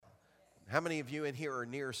How many of you in here are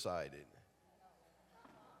nearsighted?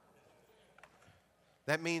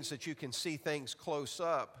 That means that you can see things close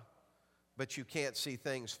up, but you can't see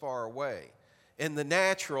things far away. In the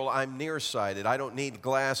natural, I'm nearsighted. I don't need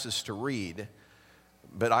glasses to read,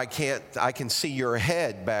 but I can see your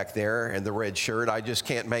head back there in the red shirt. I just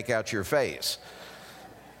can't make out your face.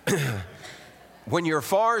 When you're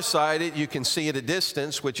farsighted, you can see at a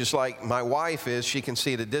distance, which is like my wife is. She can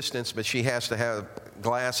see at a distance, but she has to have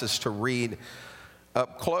glasses to read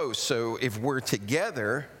up close. So if we're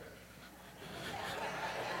together,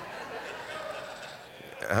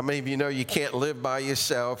 how many of you know you can't live by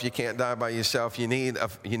yourself? You can't die by yourself. You need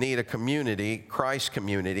a community, Christ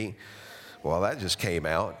community. Well, that just came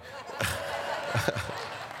out.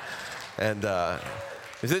 And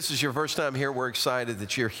if this is your first time here, we're excited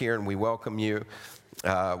that you're here and we welcome you.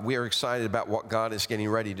 We are excited about what God is getting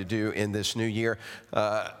ready to do in this new year.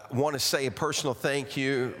 I want to say a personal thank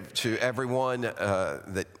you to everyone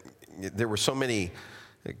that there were so many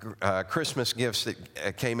Christmas gifts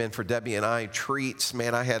that came in for Debbie and I. Treats,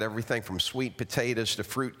 man, I had everything from sweet potatoes to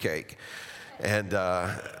fruitcake. And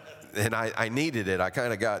I needed it. I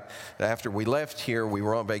kind of got, after we left here, we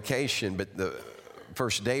were on vacation, but the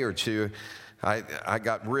first day or two, I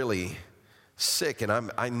got really sick, and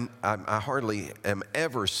I hardly am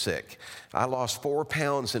ever sick. I lost 4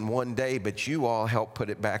 pounds in one day, but you all helped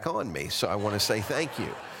put it back on me, so I want to say thank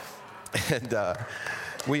you. And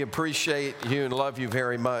we appreciate you and love you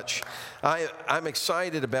very much. I'm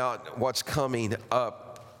excited about what's coming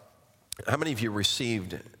up. How many of you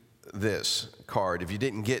received this card? If you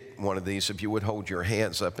didn't get one of these, if you would hold your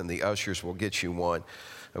hands up and the ushers will get you one.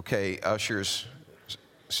 Okay, ushers,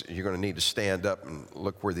 you're going to need to stand up and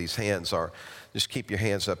look where these hands are. Just keep your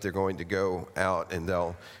hands up. They're going to go out and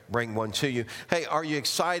they'll bring one to you. Hey, are you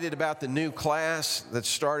excited about the new class that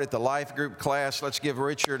started, the life group class? Let's give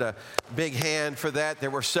Richard a big hand for that. There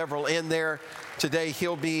were several in there. Today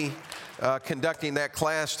he'll be conducting that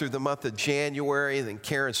class through the month of January, and then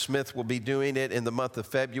Karen Smith will be doing it in the month of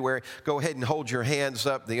February. Go ahead and hold your hands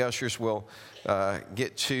up. The ushers will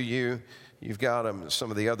get to you. You've got them.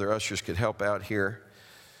 Some of the other ushers could help out here.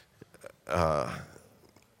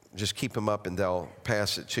 Just keep them up and they'll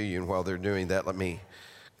pass it to you. And while they're doing that, let me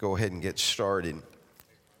go ahead and get started.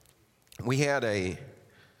 We had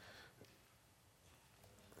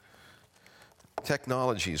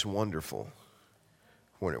technology is wonderful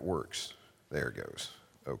when it works. There it goes.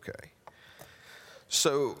 Okay.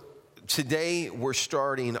 So today we're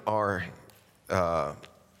starting our,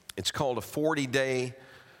 it's called a 40-day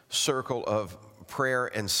circle of prayer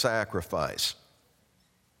and sacrifice.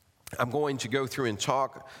 I'm going to go through and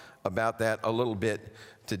talk about that a little bit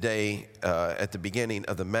today at the beginning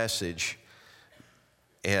of the message.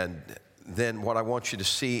 And then what I want you to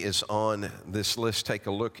see is on this list, take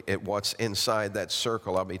a look at what's inside that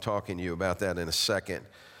circle. I'll be talking to you about that in a second.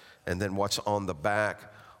 And then what's on the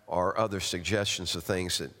back are other suggestions of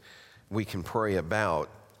things that we can pray about.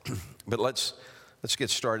 But let's get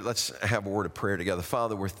started. Let's have a word of prayer together.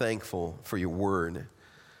 Father, we're thankful for your word.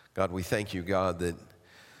 God, we thank you, God, that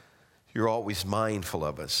you're always mindful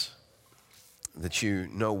of us, that you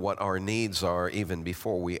know what our needs are even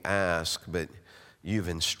before we ask, but you've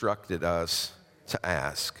instructed us to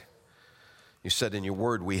ask. You said in your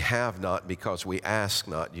word, we have not because we ask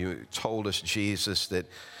not. You told us, Jesus, that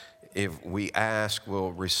if we ask,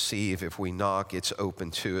 we'll receive. If we knock, it's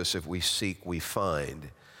open to us. If we seek, we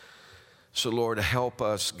find. So, Lord, help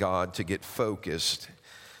us, God, to get focused,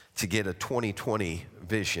 to get a 2020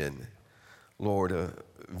 vision. Lord, a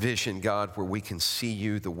vision, God, where we can see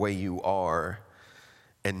you the way you are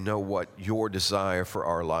and know what your desire for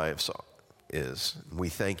our lives is. We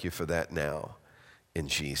thank you for that now in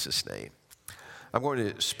Jesus' name. I'm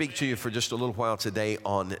going to speak to you for just a little while today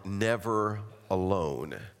on never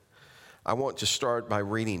alone. I want to start by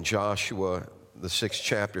reading Joshua, the 6th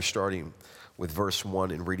chapter, starting with verse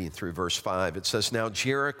 1 and reading through verse 5. It says, "Now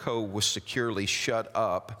Jericho was securely shut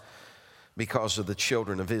up because of the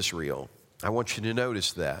children of Israel." I want you to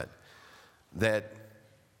notice that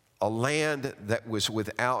a land that was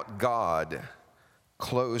without God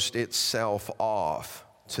closed itself off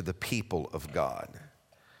to the people of God.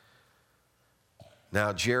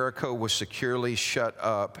 Now, Jericho was securely shut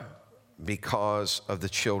up because of the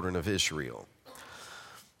children of Israel.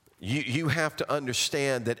 You have to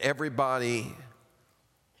understand that everybody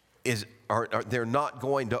they're not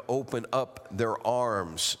going to open up their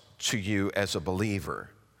arms to you as a believer.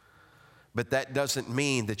 But that doesn't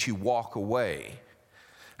mean that you walk away.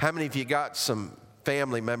 How many of you got some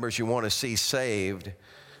family members you want to see saved,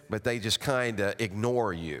 but they just kind of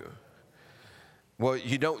ignore you? Well,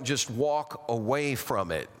 you don't just walk away from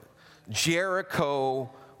it. Jericho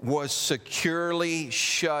was securely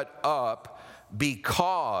shut up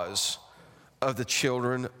because of the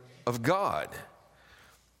children of God.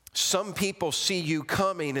 Some people see you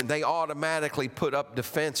coming and they automatically put up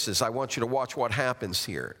defenses. I want you to watch what happens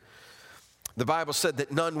here. The Bible said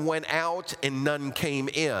that none went out and none came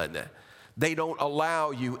in. They don't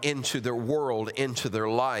allow you into their world, into their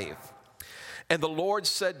life. And the Lord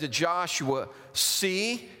said to Joshua,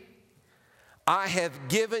 see, I have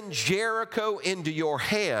given Jericho into your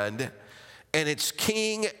hand and its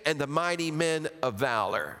king and the mighty men of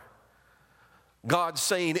valor. God's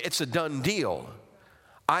saying it's a done deal.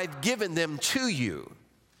 I've given them to you.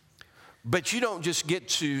 But you don't just get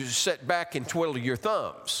to sit back and twiddle your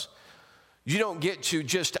thumbs. You don't get to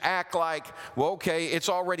just act like, well, okay, it's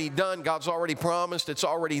already done. God's already promised. It's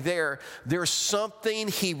already there. There's something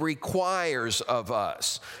He requires of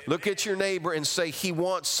us. Amen. Look at your neighbor and say, He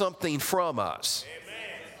wants something from us.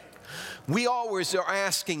 Amen. We always are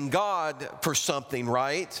asking God for something,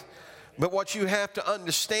 right? But what you have to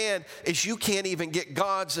understand is you can't even get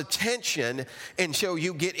God's attention until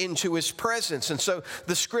you get into His presence. And so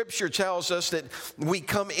the scripture tells us that we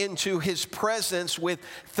come into His presence with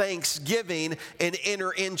thanksgiving and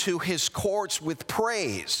enter into His courts with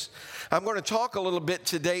praise. I'm going to talk a little bit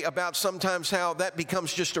today about sometimes how that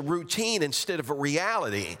becomes just a routine instead of a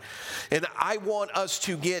reality. And I want us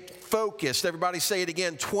to get focused. Everybody say it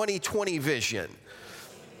again, 2020 vision.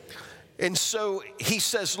 And so he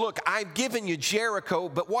says, look, I've given you Jericho,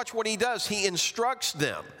 but watch what he does. He instructs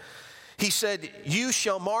them. He said, you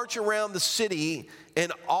shall march around the city,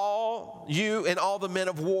 and all you and all the men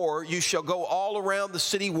of war, you shall go all around the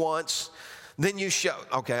city once. Then you shall,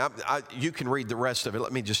 okay, you can read the rest of it.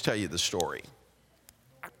 Let me just tell you the story.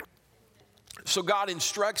 So God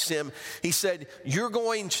instructs him. He said,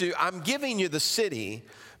 I'm giving you the city,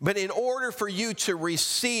 but in order for you to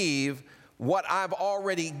receive what I've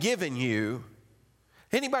already given you.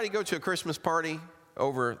 Anybody go to a Christmas party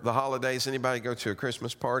over the holidays? Anybody go to a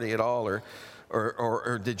Christmas party at all?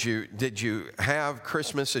 Or did you have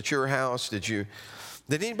Christmas at your house? Did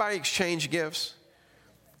anybody exchange gifts?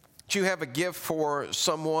 Did you have a gift for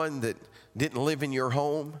someone that didn't live in your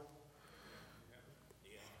home?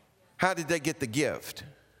 How did they get the gift?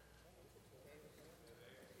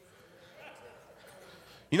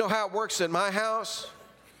 You know how it works in my house?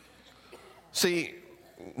 See,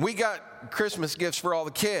 we got Christmas gifts for all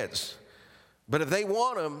the kids, but if they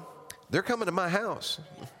want them, they're coming to my house.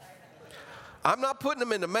 I'm not putting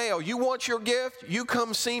them in the mail. You want your gift? You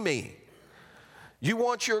come see me. You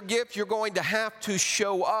want your gift? You're going to have to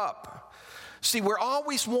show up. See, we're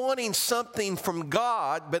always wanting something from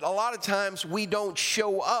God, but a lot of times we don't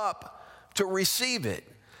show up to receive it.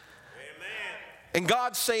 Amen. And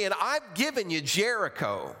God's saying, I've given you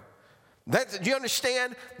Jericho. Do you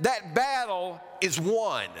understand? That battle is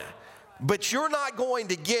won. But you're not going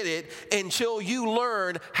to get it until you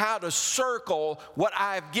learn how to circle what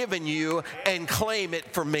I've given you and claim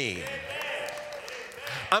it for me.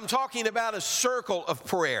 I'm talking about a circle of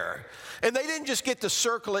prayer. And they didn't just get to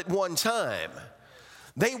circle it one time.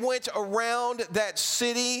 They went around that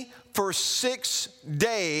city for 6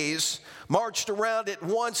 days, marched around it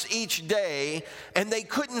once each day, and they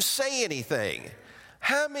couldn't say anything.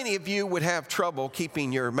 How many of you would have trouble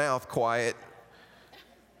keeping your mouth quiet?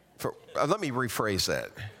 Let me rephrase that.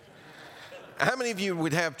 How many of you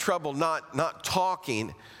would have trouble not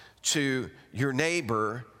talking to your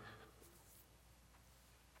neighbor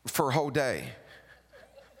for a whole day?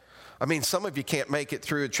 I mean, some of you can't make it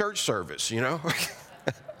through a church service, you know?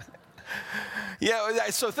 Yeah,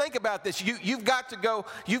 so think about this. You've got to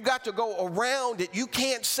go around it. You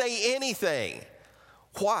can't say anything.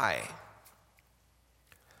 Why?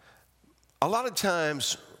 A lot of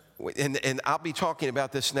times, and I'll be talking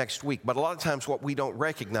about this next week, but a lot of times what we don't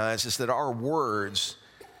recognize is that our words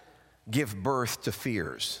give birth to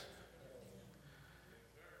fears.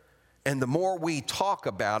 And the more we talk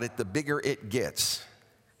about it, the bigger it gets.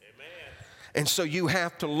 Amen. And so you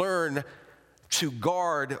have to learn to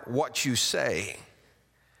guard what you say.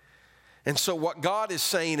 And so what God is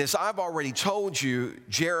saying is, I've already told you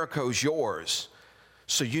Jericho's yours,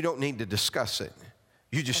 so you don't need to discuss it.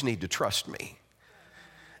 You just need to trust me.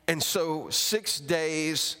 And so 6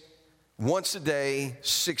 days, once a day,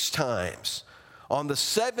 6 times. On the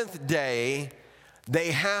 7th day,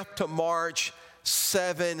 they have to march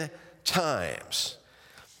 7 times.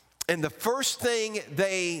 And the first thing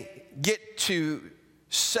they get to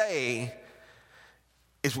say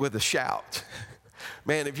is with a shout.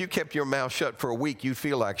 Man, if you kept your mouth shut for a week, you'd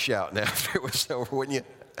feel like shouting after it was over, wouldn't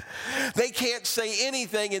you? They can't say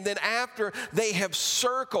anything, and then after they have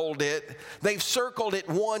circled it, they've circled it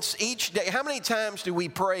once each day. How many times do we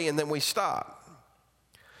pray and then we stop?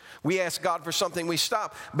 We ask God for something, we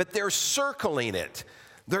stop, but they're circling it.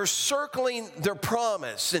 They're circling their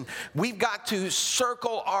promise, and we've got to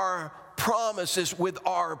circle our promises with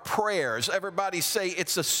our prayers. Everybody say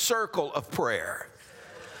it's a circle of prayer.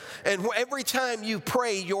 And every time you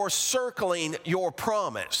pray, you're circling your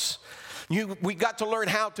promise. We got to learn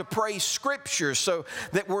how to pray Scripture so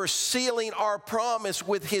that we're sealing our promise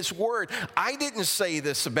with His Word. I didn't say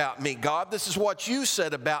this about me, God. This is what you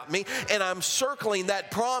said about me, and I'm circling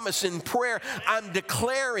that promise in prayer. I'm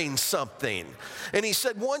declaring something. And He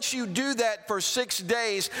said, once you do that for 6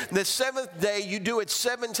 days, the seventh day you do it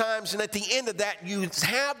 7 times, and at the end of that you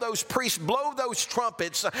have those priests blow those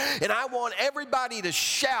trumpets, and I want everybody to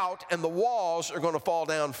shout, and the walls are going to fall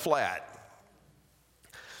down flat.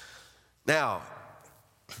 Now,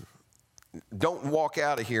 don't walk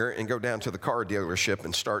out of here and go down to the car dealership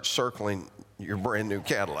and start circling your brand new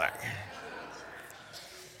Cadillac.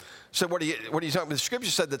 So what are you talking about? The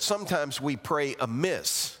Scripture said that sometimes we pray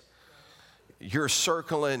amiss. You're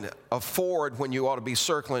circling a Ford when you ought to be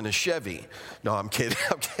circling a Chevy. No, I'm kidding.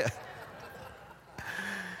 I'm kidding.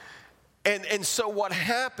 And so what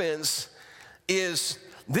happens is,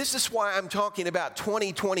 this is why I'm talking about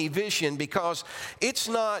 2020 vision, because it's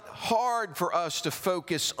not hard for us to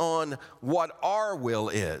focus on what our will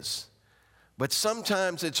is, but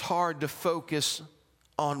sometimes it's hard to focus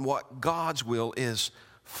on what God's will is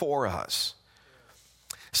for us.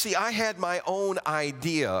 See, I had my own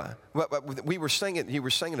idea. We were singing, you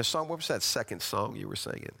were singing a song. What was that second song you were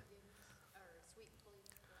singing?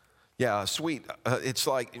 Yeah, sweet. It's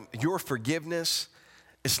like your forgiveness.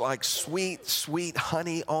 It's like sweet, sweet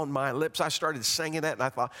honey on my lips. I started singing that, and I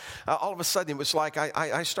thought, all of a sudden, it was like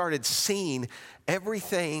I started seeing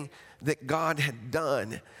everything that God had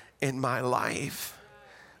done in my life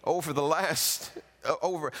over the last,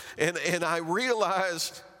 and I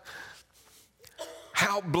realized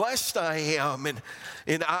how blessed I am.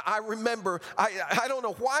 And I remember, I don't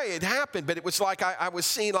know why it happened, but it was like I was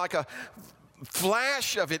seeing like a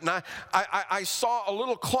flash of it, and I saw a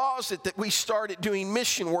little closet that we started doing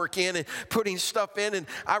mission work in and putting stuff in, and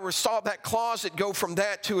I saw that closet go from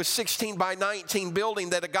that to a 16 by 19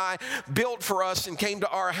 building that a guy built for us and came to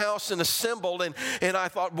our house and assembled, and I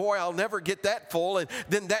thought, boy, I'll never get that full. And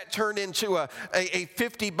then that turned into a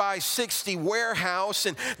 50 by 60 warehouse,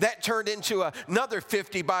 and that turned into another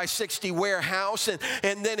 50 by 60 warehouse, and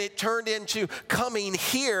then it turned into coming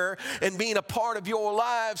here and being a part of your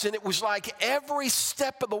lives. And it was like every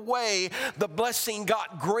step of the way, the blessing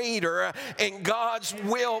got greater and God's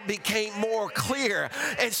will became more clear.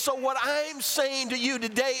 And so what I'm saying to you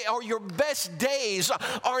today are your best days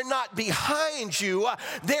are not behind you.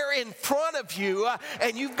 They're in front of you,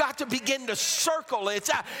 and you've got to begin to circle it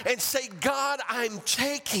and say, God, I'm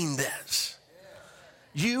taking this.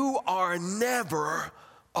 You are never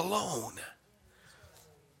alone.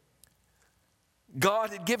 God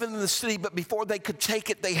had given them the city, but before they could take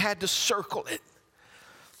it, they had to circle it.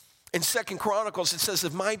 In 2 Chronicles, it says,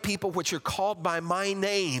 if my people which are called by my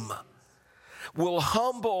name will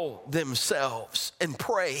humble themselves and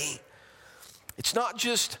pray. It's not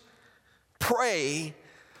just pray,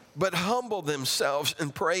 but humble themselves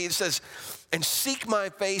and pray. It says, and seek my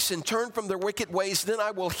face and turn from their wicked ways, then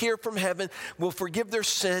I will hear from heaven, will forgive their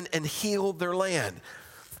sin and heal their land.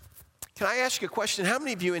 Can I ask you a question? How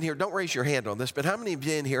many of you in here, don't raise your hand on this, but how many of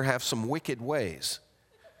you in here have some wicked ways?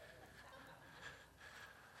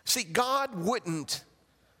 See, God wouldn't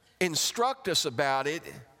instruct us about it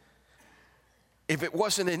if it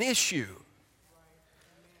wasn't an issue.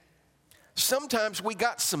 Sometimes we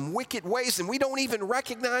got some wicked ways and we don't even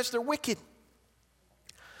recognize they're wicked.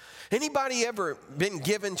 Anybody ever been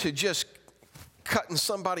given to just cutting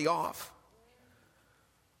somebody off?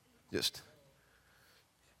 Just,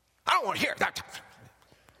 I don't want to hear that.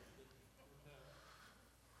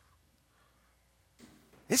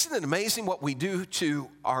 Isn't it amazing what we do to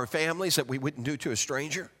our families that we wouldn't do to a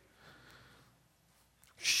stranger?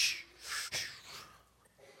 Shh.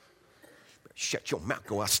 Shut your mouth,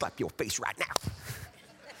 go, I'll slap your face right now.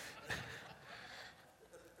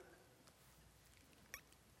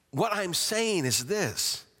 What I'm saying is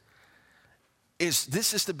this is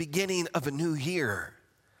the beginning of a new year.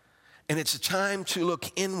 And it's a time to look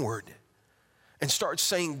inward and start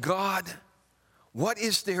saying, God, what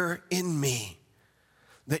is there in me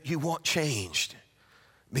that you want changed?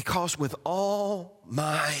 Because with all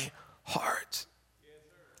my heart,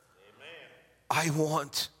 I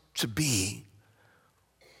want to be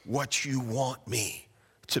what you want me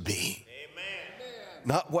to be.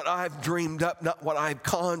 not what I've dreamed up, not what I've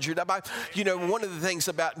conjured up. One of the things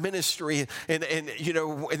about ministry, and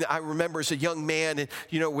I remember as a young man, and,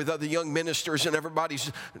 with other young ministers, and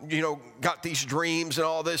everybody's, got these dreams and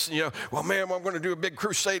all this, and, well, man, I'm going to do a big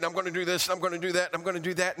crusade, and I'm going to do this, and I'm going to do that, and I'm going to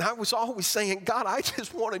do that. And I was always saying, God, I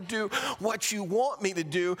just want to do what you want me to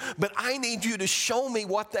do, but I need you to show me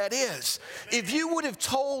what that is. If you would have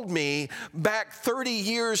told me back 30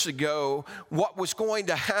 years ago what was going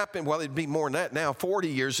to happen, well, it'd be more than that now, 40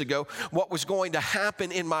 years ago, what was going to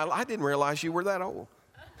happen in my life. I didn't realize you were that old.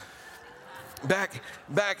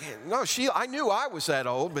 I knew I was that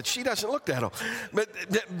old, but she doesn't look that old. But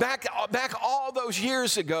back all those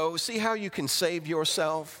years ago, see how you can save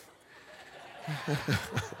yourself?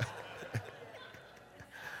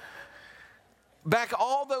 Back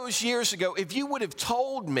all those years ago, if you would have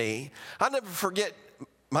told me, I'll never forget,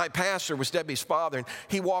 my pastor was Debbie's father, and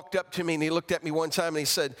he walked up to me and he looked at me one time and he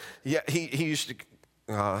said, yeah, he used to,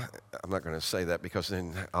 I'm not going to say that because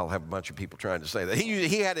then I'll have a bunch of people trying to say that.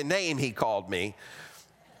 He had a name he called me,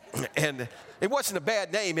 and it wasn't a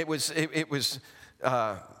bad name. It was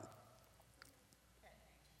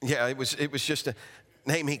just a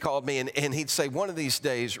name he called me, and he'd say, one of these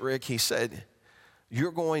days, Rick, he said,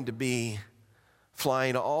 you're going to be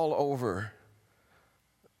flying all over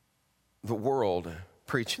the world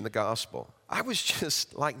preaching the gospel. I was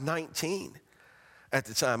just like 19 at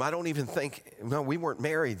the time. I don't even think, no, we weren't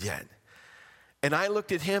married yet. And I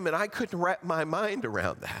looked at him and I couldn't wrap my mind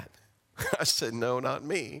around that. I said, no, not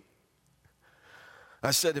me.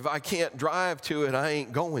 I said, if I can't drive to it, I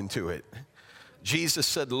ain't going to it. Jesus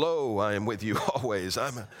said, lo, I am with you always.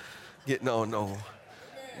 I'm getting on no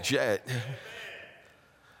jet.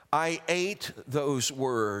 I ate those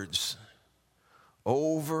words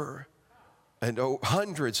over and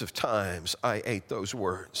hundreds of times. I ate those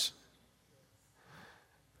words.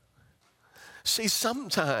 See,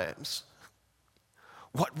 sometimes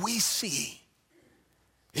what we see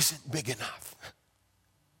isn't big enough.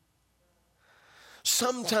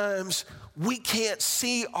 Sometimes we can't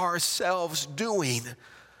see ourselves doing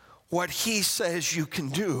what he says you can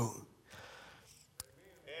do.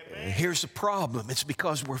 And here's the problem. It's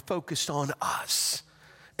because we're focused on us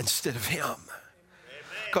instead of him.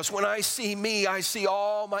 Because when I see me, I see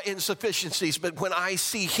all my insufficiencies. But when I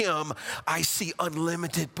see him, I see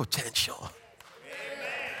unlimited potential.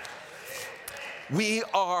 We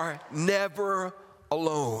are never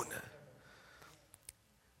alone.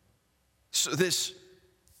 So this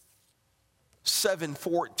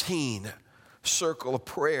 7:14 circle of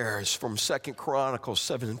prayers from 2 Chronicles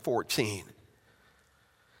 7:14.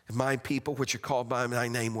 If my people, which are called by my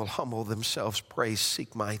name, will humble themselves, pray,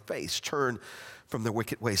 seek my face, turn from their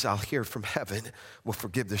wicked ways, I'll hear from heaven, will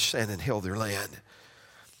forgive their sin and heal their land.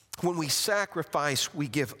 When we sacrifice, we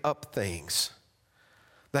give up things.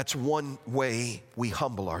 That's one way we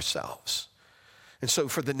humble ourselves. And so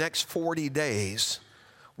for the next 40 days,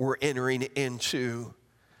 we're entering into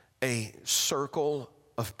a circle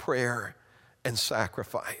of prayer and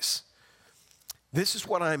sacrifice. This is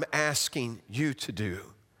what I'm asking you to do.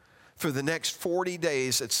 For the next 40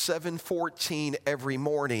 days at 7:14 every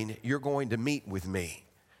morning, you're going to meet with me.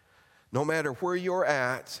 No matter where you're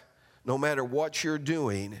at, no matter what you're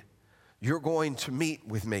doing, you're going to meet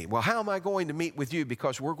with me. Well, how am I going to meet with you?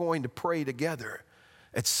 Because we're going to pray together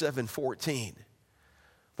at 7:14.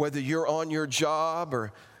 Whether you're on your job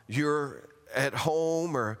or you're at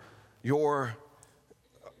home or you're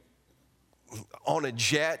on a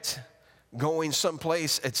jet going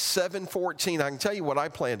someplace at 7:14, I can tell you what I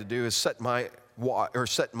plan to do is set my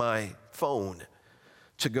phone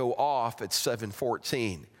to go off at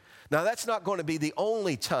 7:14. Now, that's not going to be the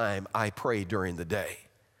only time I pray during the day.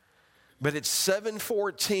 But at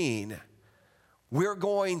 7:14, we're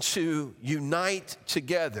going to unite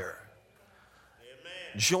together.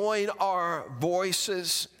 Amen. Join our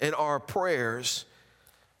voices and our prayers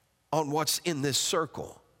on what's in this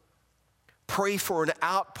circle. Pray for an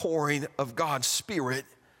outpouring of God's Spirit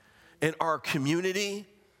in our community,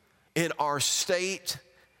 in our state,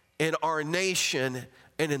 in our nation,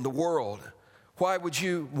 and in the world. Why would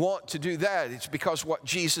you want to do that? It's because what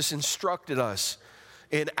Jesus instructed us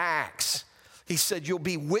in Acts. He said, you'll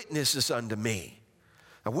be witnesses unto me.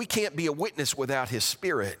 Now, we can't be a witness without his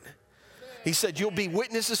Spirit. He said, you'll be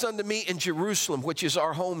witnesses unto me in Jerusalem, which is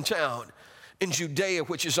our hometown, in Judea,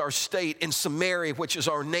 which is our state, in Samaria, which is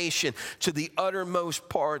our nation, to the uttermost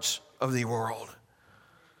parts of the world.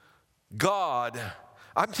 God,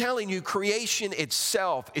 I'm telling you, creation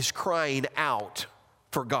itself is crying out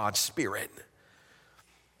for God's Spirit.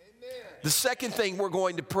 The second thing we're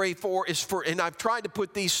going to pray for is for, and I've tried to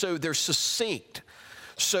put these so they're succinct,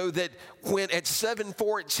 so that when at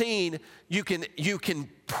 7:14 you can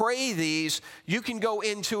pray these. You can go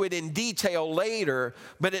into it in detail later,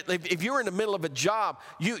 but if you're in the middle of a job,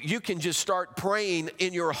 you can just start praying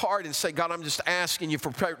in your heart and say, God, I'm just asking you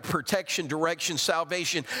for protection, direction,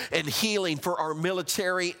 salvation, and healing for our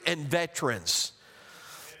military and veterans.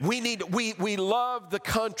 We love the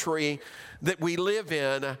country that we live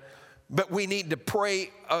in, but we need to pray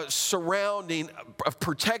surrounding of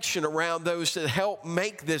protection around those that help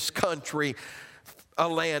make this country a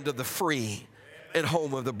land of the free and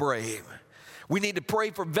home of the brave. We need to pray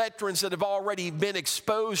for veterans that have already been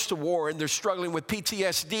exposed to war and they're struggling with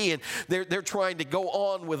PTSD and they're trying to go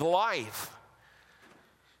on with life.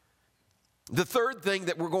 The third thing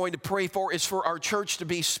that we're going to pray for is for our church to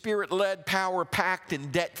be spirit-led, power-packed,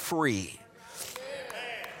 and debt-free.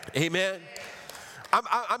 Amen.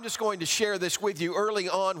 I'm just going to share this with you. Early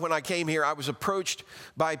on when I came here, I was approached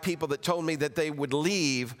by people that told me that they would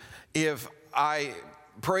leave if I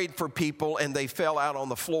prayed for people and they fell out on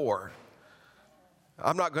the floor.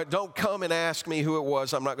 Don't come and ask me who it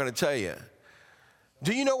was. I'm not going to tell you.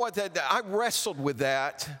 Do you know what I wrestled with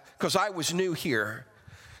that because I was new here.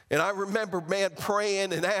 And I remember,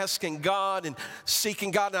 praying and asking God and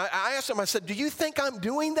seeking God. And I asked him, I said, do you think I'm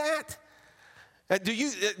doing that?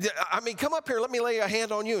 Come up here, let me lay a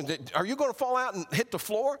hand on you. Are you going to fall out and hit the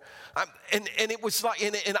floor? And it was like,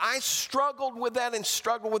 and I struggled with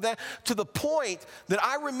that to the point that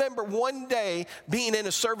I remember one day being in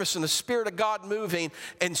a service and the Spirit of God moving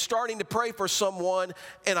and starting to pray for someone,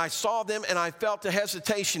 and I saw them and I felt a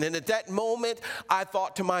hesitation. And at that moment, I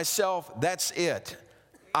thought to myself, that's it.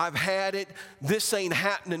 I've had it. This ain't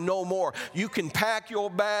happening no more. You can pack your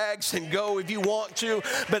bags and go if you want to,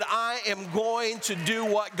 but I am going to do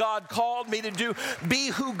what God called me to do, be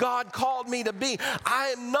who God called me to be.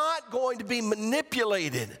 I am not going to be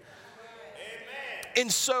manipulated. Amen. And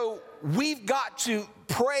so we've got to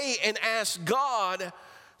pray and ask God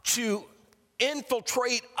to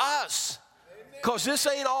infiltrate us, because this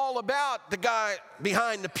ain't all about the guy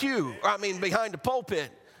behind the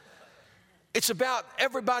pulpit. It's about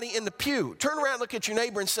everybody in the pew. Turn around, look at your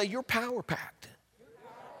neighbor and say, you're power packed.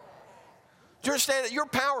 Do you understand that? You're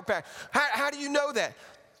power packed. How do you know that?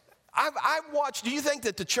 I've watched, do you think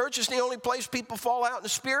that the church is the only place people fall out in the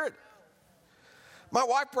spirit? My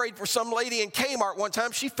wife prayed for some lady in Kmart one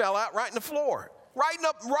time. She fell out right in the floor. Right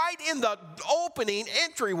in the opening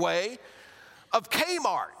entryway of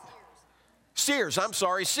Kmart. Sears.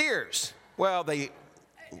 Well, they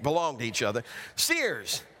belong to each other.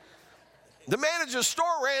 Sears. The manager of the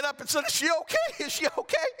store ran up and said, is she okay? Is she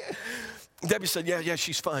okay? Debbie said, yeah,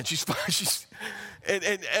 she's fine.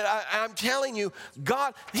 And I'm telling you,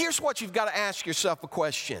 God, here's what you've got to ask yourself a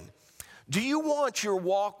question. Do you want your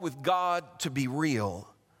walk with God to be real?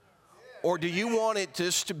 Or do you want it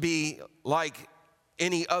just to be like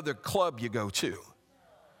any other club you go to?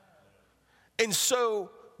 And so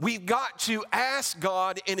we've got to ask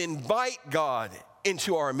God and invite God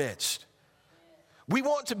into our midst. We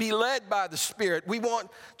want to be led by the Spirit. We want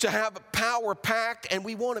to have a power packed, and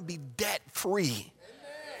we want to be debt free.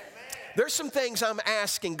 There's some things I'm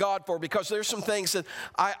asking God for, because there's some things that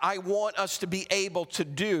I want us to be able to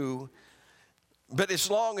do. But as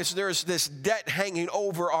long as there's this debt hanging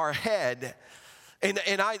over our head, and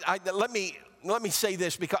let me say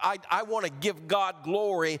this, because I want to give God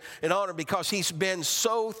glory and honor, because he's been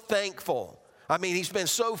so thankful. He's been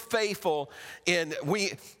so faithful, and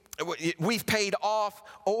we've paid off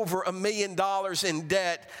over $1 million in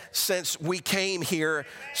debt since we came here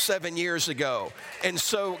 7 years ago. And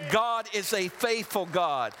so God is a faithful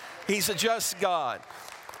God. He's a just God.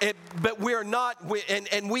 But we are not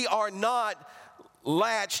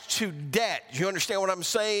latched to debt. Do you understand what I'm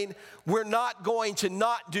saying? We're not going to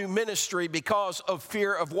not do ministry because of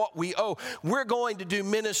fear of what we owe. We're going to do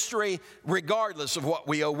ministry regardless of what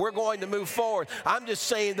we owe. We're going to move forward. I'm just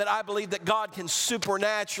saying that I believe that God can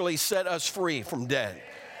supernaturally set us free from debt.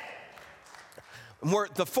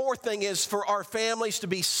 The fourth thing is for our families to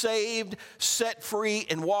be saved, set free,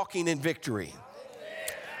 and walking in victory.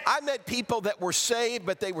 I met people that were saved,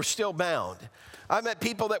 but they were still bound. I met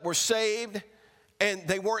people that were saved and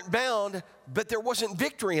they weren't bound, but there wasn't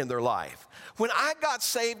victory in their life. When I got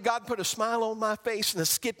saved, God put a smile on my face and a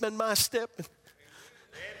skip in my step. Amen.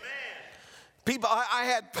 People, I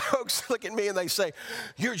had folks look at me and they say,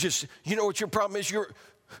 you know what your problem is? You're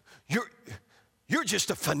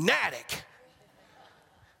just a fanatic.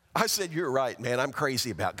 I said, you're right, man. I'm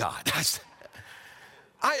crazy about God.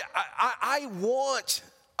 I want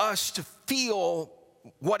us to feel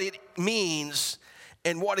what it means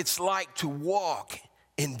and what it's like to walk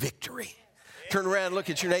in victory. Turn around and look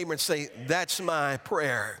at your neighbor and say, that's my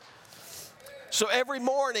prayer. So every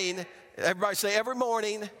morning, everybody say every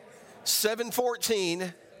morning,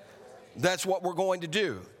 7:14, that's what we're going to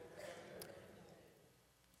do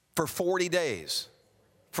for 40 days.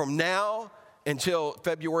 From now until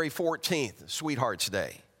February 14th, Sweethearts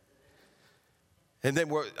Day. And then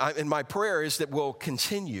and my prayer is that we'll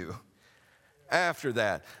continue after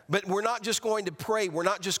that. But we're not just going to pray. We're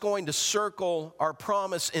not just going to circle our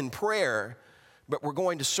promise in prayer, but we're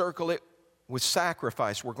going to circle it with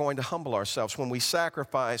sacrifice. We're going to humble ourselves. When we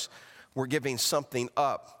sacrifice, we're giving something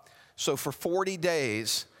up. So for 40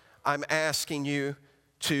 days, I'm asking you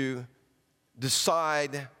to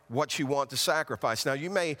decide what you want to sacrifice. Now, you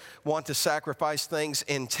may want to sacrifice things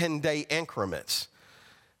in 10-day increments.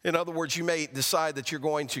 In other words, you may decide that you're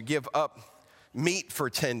going to give up meat for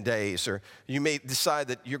 10 days, or you may decide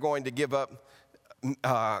that you're going to give up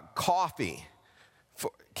coffee.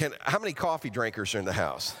 How many coffee drinkers are in the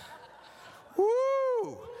house?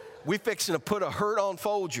 Woo! We fixing to put a hurt on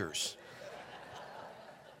Folgers.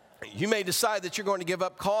 You may decide that you're going to give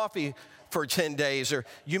up coffee for 10 days, or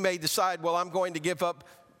you may decide, well, I'm going to give up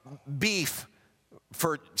beef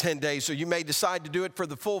for 10 days, or you may decide to do it for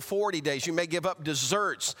the full 40 days. You may give up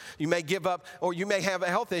desserts. You may give up, or you may have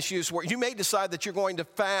health issues where you may decide that you're going to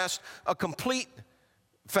fast a complete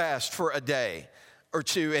fast for a day or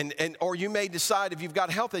two, or you may decide if you've got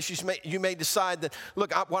health issues, you may decide that,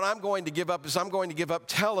 look, what I'm going to give up is I'm going to give up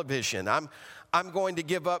television. I'm going to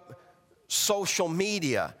give up social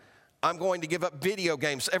media. I'm going to give up video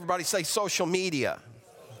games. Everybody say social media.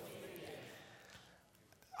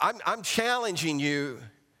 I'm challenging you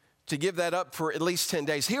to give that up for at least 10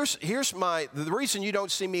 days. Here's the reason you don't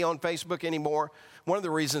see me on Facebook anymore. One of the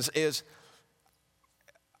reasons is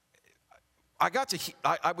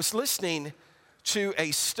I was listening to a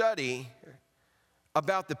study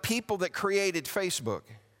about the people that created Facebook.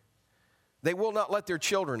 They will not let their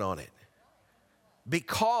children on it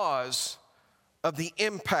because of the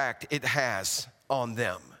impact it has on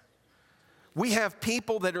them. We have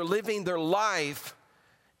people that are living their life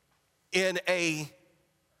in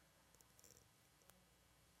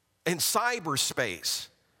cyberspace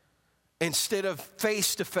instead of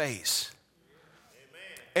face to face.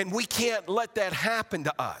 And we can't let that happen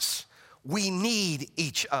to us. We need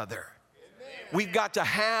each other. We've got to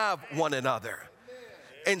have one another.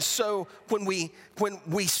 And so when we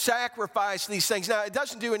sacrifice these things, now it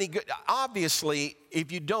doesn't do any good. Obviously,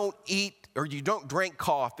 if you don't eat or you don't drink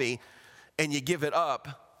coffee and you give it up,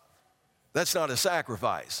 that's not a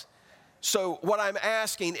sacrifice. So what I'm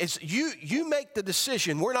asking is you make the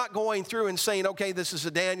decision. We're not going through and saying, okay, this is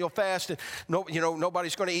a Daniel fast, and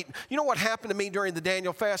nobody's going to eat. You know what happened to me during the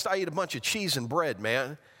Daniel fast? I ate a bunch of cheese and bread,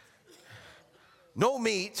 man. No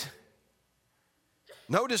meat,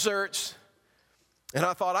 no desserts. And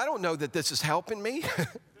I thought, I don't know that this is helping me.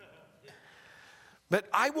 But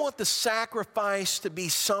I want the sacrifice to be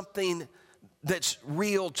something that's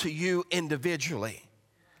real to you individually.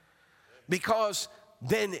 Because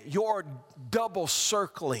then you're double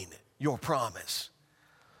circling your promise.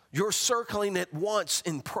 You're circling it once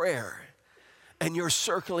in prayer, and you're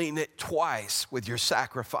circling it twice with your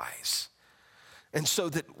sacrifice. And so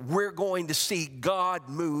that we're going to see God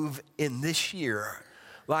move in this year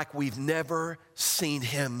like we've never seen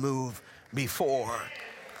him move before.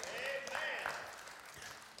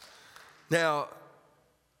 Now,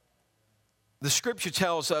 the scripture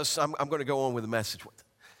tells us, I'm going to go on with the message.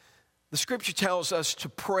 The scripture tells us to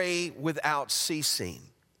pray without ceasing.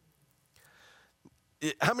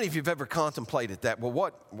 How many of you have ever contemplated that?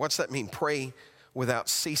 Well, what's that mean, pray without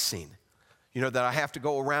ceasing? You know, that I have to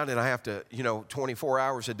go around and I have to, 24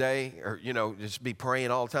 hours a day or, just be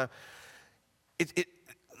praying all the time.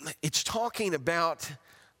 It's talking about,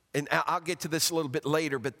 and I'll get to this a little bit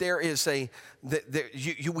later, but there is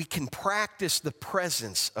we can practice the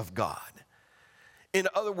presence of God. In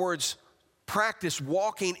other words, practice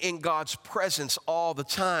walking in God's presence all the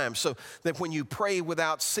time so that when you pray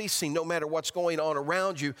without ceasing, no matter what's going on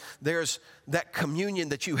around you, there's that communion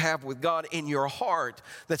that you have with God in your heart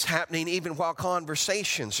that's happening even while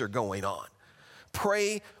conversations are going on.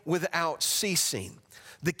 Pray without ceasing.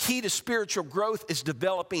 The key to spiritual growth is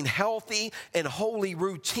developing healthy and holy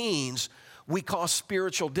routines we call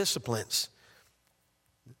spiritual disciplines.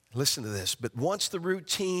 Listen to this, but once the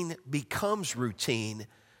routine becomes routine,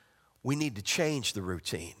 we need to change the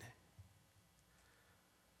routine.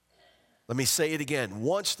 Let me say it again.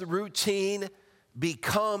 Once the routine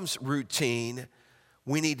becomes routine,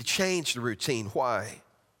 we need to change the routine. Why?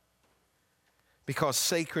 Because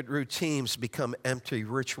sacred routines become empty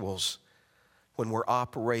rituals when we're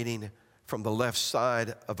operating from the left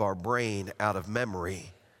side of our brain out of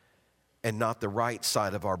memory and not the right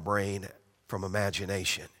side of our brain from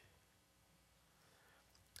imagination.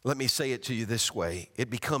 Let me say it to you this way. It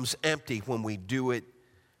becomes empty when we do it,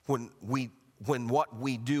 when what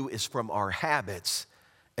we do is from our habits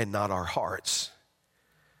and not our hearts.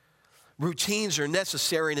 Routines are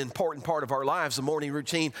necessary and an important part of our lives. The morning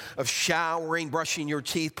routine of showering, brushing your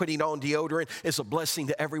teeth, putting on deodorant is a blessing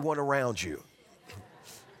to everyone around you.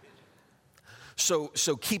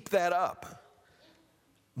 So keep that up.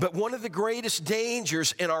 But one of the greatest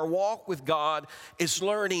dangers in our walk with God is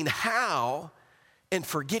learning how and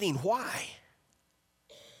forgetting why.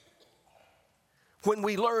 When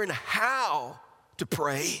we learn how to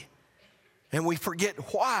pray and we forget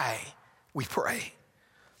why we pray.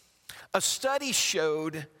 A study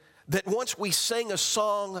showed that once we sing a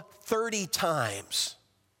song 30 times,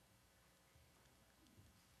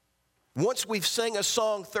 once we've sang a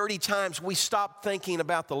song 30 times, we stop thinking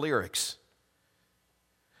about the lyrics.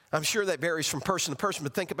 I'm sure that varies from person to person,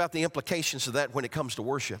 but think about the implications of that when it comes to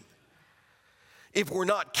worship. If we're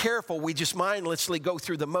not careful, we just mindlessly go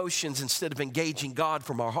through the motions instead of engaging God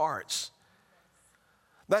from our hearts.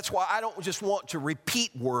 That's why I don't just want to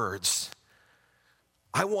repeat words.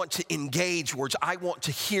 I want to engage words. I want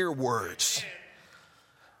to hear words.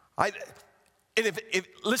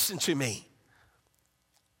 Listen to me.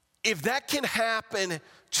 If that can happen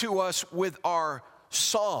to us with our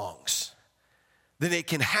songs, then it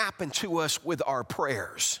can happen to us with our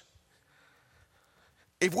prayers.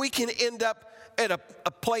 If we can end up at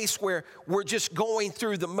a place where we're just going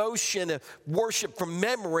through the motion of worship from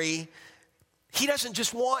memory, He doesn't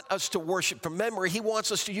just want us to worship from memory. He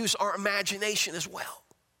wants us to use our imagination as well.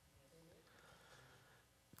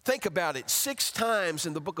 Think about it. 6 times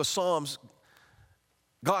in the book of Psalms,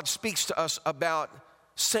 God speaks to us about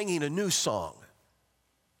singing a new song.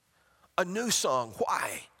 A new song.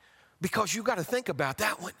 Why? Because you got to think about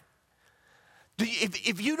that one.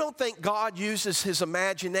 If you don't think God uses His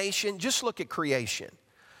imagination, just look at creation.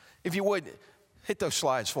 If you would, hit those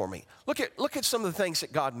slides for me. Look at some of the things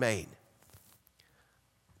that God made.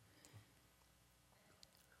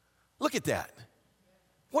 Look at that.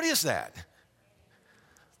 What is that?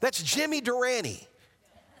 That's Jimmy Durante.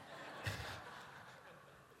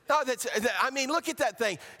 No, look at that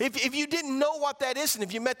thing. If you didn't know what that is, and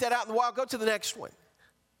if you met that out in the wild, go to the next one.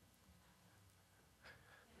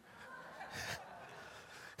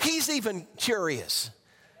 He's even curious.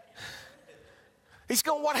 He's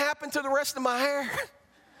going, what happened to the rest of my hair?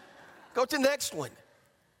 Go to the next one.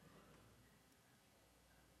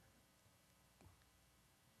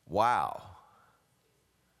 Wow.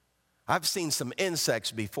 I've seen some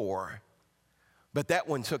insects before, but that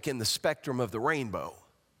one took in the spectrum of the rainbow.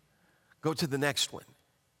 Go to the next one.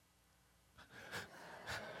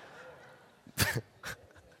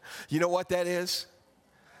 You know what that is?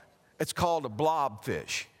 It's called a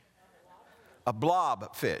blobfish. A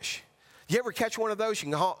blobfish. You ever catch one of those?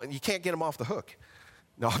 You can't get them off the hook.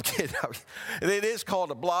 No, I'm kidding. It is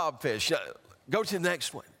called a blobfish. Go to the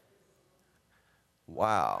next one.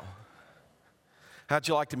 Wow. How'd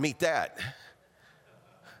you like to meet that?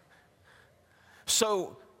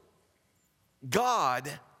 So, God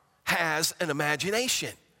has an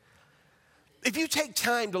imagination. If you take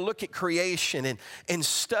time to look at creation and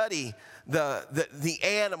study the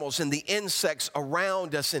animals and the insects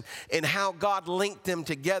around us and how God linked them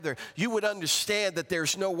together, you would understand that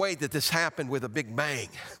there's no way that this happened with a big bang.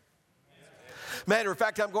 Matter of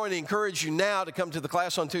fact, I'm going to encourage you now to come to the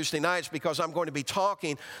class on Tuesday nights because I'm going to be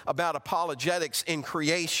talking about apologetics in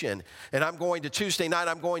creation. And Tuesday night,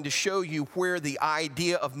 I'm going to show you where the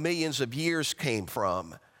idea of millions of years came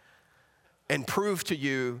from and prove to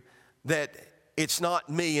you that it's not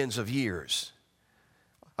millions of years.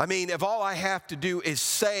 I mean, if all I have to do is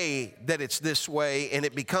say that it's this way and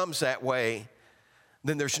it becomes that way,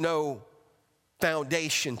 then there's no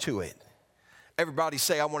foundation to it. Everybody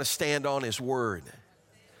say, I want to stand on His word.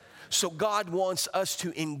 So God wants us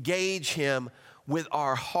to engage Him with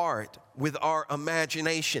our heart, with our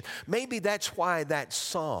imagination. Maybe that's why that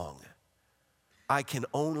song, I Can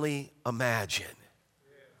Only Imagine,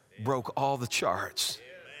 broke all the charts.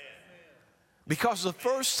 Because the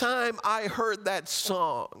first time I heard that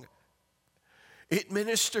song, it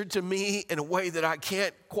ministered to me in a way that I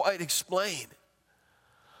can't quite explain.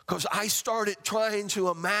 Because I started trying to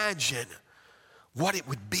imagine what it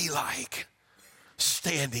would be like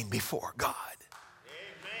standing before God.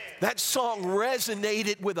 Amen. That song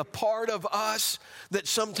resonated with a part of us that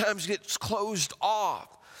sometimes gets closed off.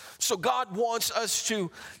 So God wants us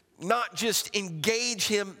to not just engage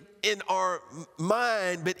Him in our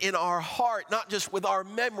mind, but in our heart, not just with our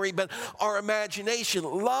memory, but our imagination.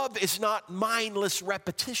 Love is not mindless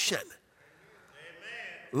repetition.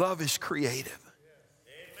 Amen. Love is creative.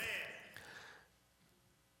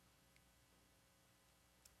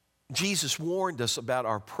 Jesus warned us about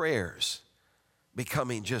our prayers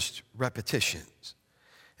becoming just repetitions.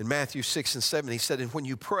 In Matthew 6 and 7, he said, and when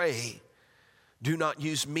you pray, do not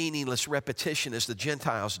use meaningless repetition as the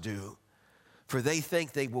Gentiles do, for they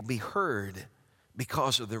think they will be heard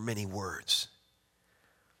because of their many words.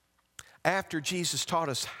 After Jesus taught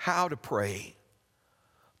us how to pray,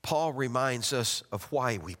 Paul reminds us of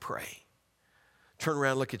why we pray. Turn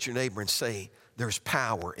around, look at your neighbor and say, there's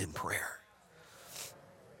power in prayer.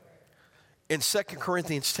 In 2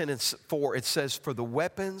 Corinthians 10 and 4, it says, for the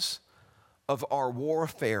weapons of our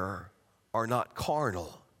warfare are not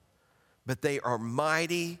carnal, but they are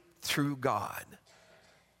mighty through God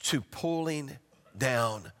to pulling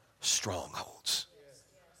down strongholds.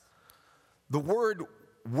 The word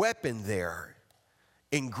weapon there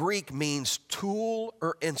in Greek means tool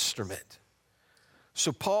or instrument.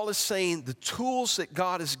 So Paul is saying the tools that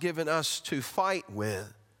God has given us to fight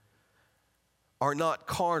with are not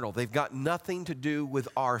carnal. They've got nothing to do with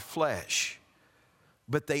our flesh,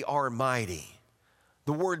 but they are mighty.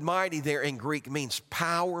 The word mighty there in Greek means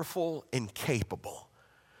powerful and capable.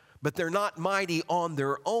 But they're not mighty on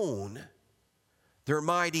their own. They're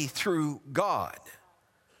mighty through God.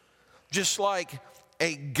 Just like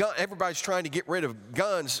a gun, everybody's trying to get rid of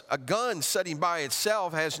guns. A gun sitting by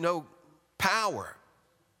itself has no power.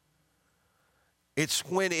 It's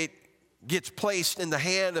when it gets placed in the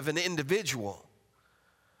hand of an individual.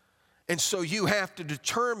 And so you have to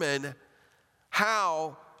determine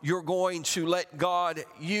how you're going to let God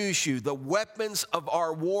use you. The weapons of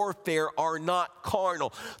our warfare are not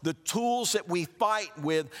carnal. The tools that we fight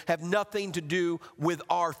with have nothing to do with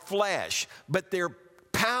our flesh, but they're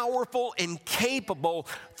powerful and capable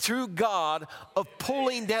through God of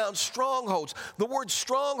pulling down strongholds. The word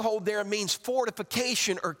stronghold there means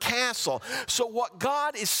fortification or castle. So what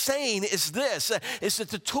God is saying is this, is that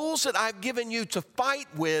the tools that I've given you to fight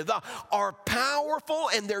with are powerful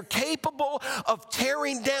and they're capable of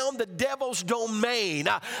tearing down the devil's domain,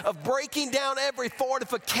 of breaking down every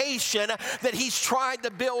fortification that he's tried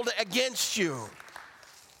to build against you.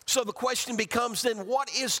 So the question becomes then,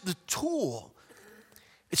 what is the tool?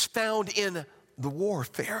 It's found in the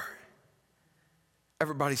warfare.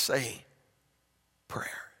 Everybody say prayer.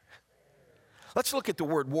 Let's look at the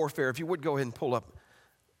word warfare. If you would go ahead and pull up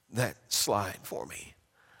that slide for me.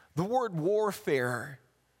 The word warfare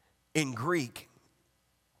in Greek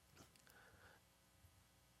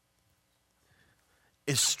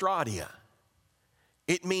is stratia.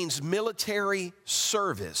 It means military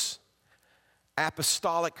service,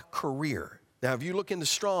 apostolic career. Now, if you look in the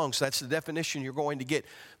Strong's, that's the definition you're going to get.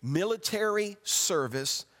 Military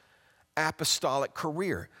service, apostolic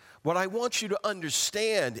career. What I want you to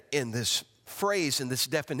understand in this phrase, in this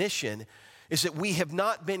definition, is that we have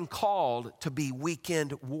not been called to be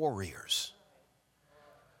weekend warriors.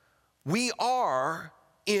 We are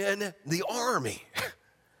in the army.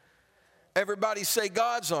 Everybody say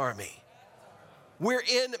God's army. We're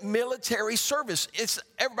in military service.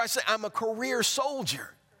 Everybody say, I'm a career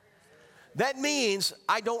soldier. That means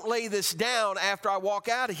I don't lay this down after I walk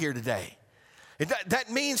out of here today. That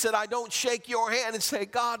means that I don't shake your hand and say,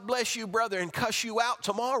 God bless you, brother, and cuss you out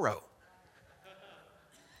tomorrow.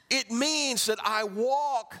 It means that I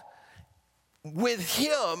walk with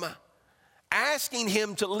him, asking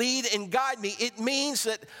him to lead and guide me. It means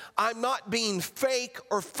that I'm not being fake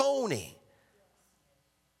or phony.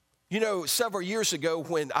 You know, several years ago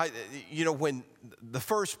when the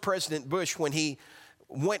first President Bush, when he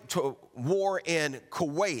went to war in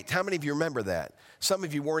Kuwait. How many of you remember that? Some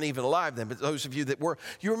of you weren't even alive then, but those of you that were,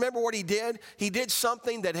 you remember what he did? He did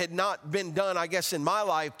something that had not been done, I guess, in my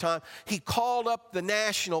lifetime. He called up the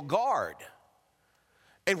National Guard.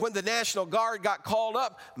 And when the National Guard got called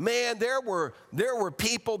up, man, there were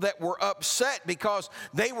people that were upset because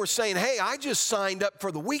they were saying, hey, I just signed up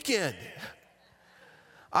for the weekend.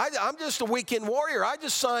 I'm just a weekend warrior. I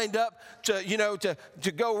just signed up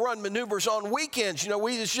to go run maneuvers on weekends.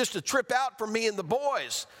 It's just a trip out for me and the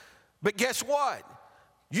boys. But guess what?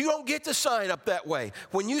 You don't get to sign up that way.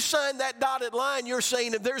 When you sign that dotted line, you're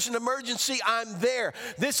saying if there's an emergency, I'm there.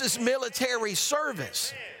 This is military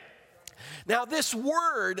service. Now, this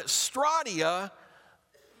word, stratia,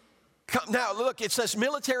 now look, it says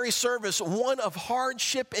military service, one of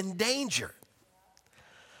hardship and danger.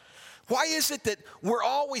 Why is it that we're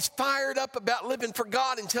always fired up about living for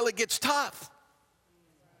God until it gets tough?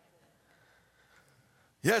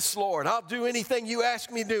 Yes, Lord, I'll do anything you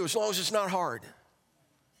ask me to do as long as it's not hard.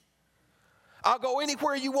 I'll go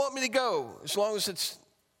anywhere you want me to go as long as it's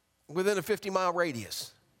within a 50-mile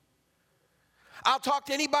radius. I'll talk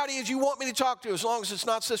to anybody as you want me to talk to as long as it's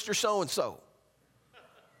not Sister So-and-so.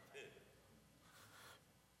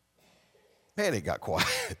 Man, it got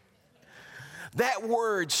quiet. That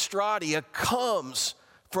word, stratia, comes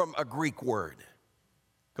from a Greek word.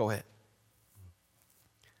 Go ahead.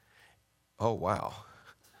 Oh, wow.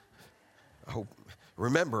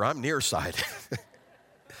 Remember, I'm nearsighted.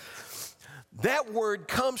 That word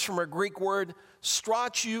comes from a Greek word,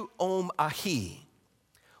 strateuomai,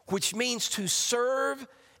 which means to serve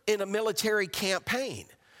in a military campaign.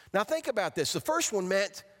 Now think about this. The first one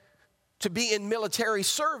meant to be in military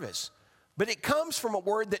service, but it comes from a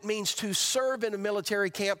word that means to serve in a military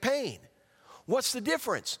campaign. What's the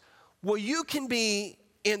difference? Well, you can be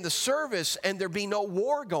in the service and there be no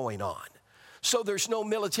war going on, so there's no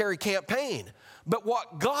military campaign. But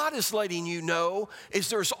what God is letting you know is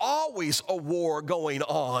there's always a war going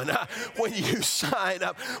on when you sign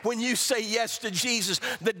up, when you say yes to Jesus.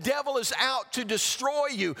 The devil is out to destroy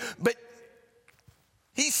you. But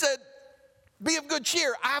he said, be of good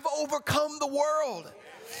cheer. I've overcome the world.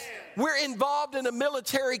 We're involved in a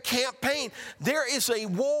military campaign. There is a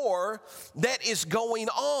war that is going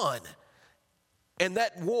on. And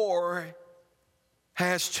that war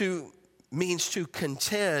means to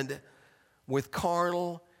contend with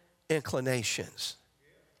carnal inclinations.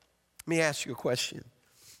 Let me ask you a question.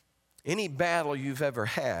 Any battle you've ever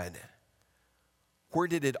had, where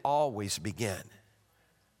did it always begin?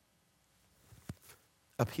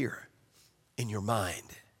 Up here, in your mind.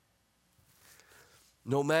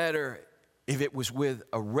 No matter if it was with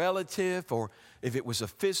a relative or if it was a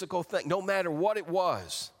physical thing, no matter what it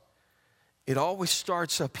was, it always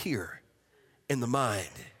starts up here in the mind.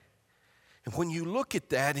 And when you look at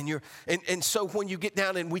that and so when you get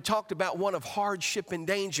down, and we talked about one of hardship and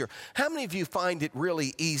danger, how many of you find it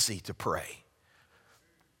really easy to pray?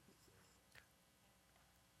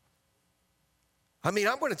 I mean,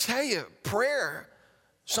 I'm going to tell you, prayer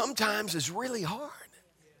sometimes is really hard.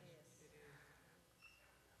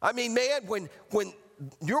 I mean, man, when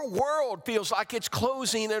your world feels like it's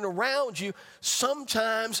closing in around you,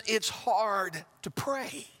 sometimes it's hard to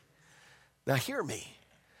pray. Now hear me.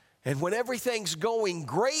 And when everything's going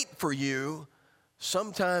great for you,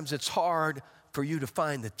 sometimes it's hard for you to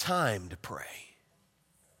find the time to pray.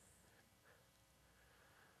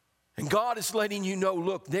 And God is letting you know,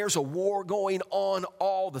 look, there's a war going on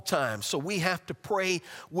all the time, so we have to pray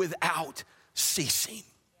without ceasing.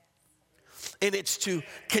 And it's to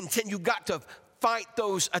continue. You've got to fight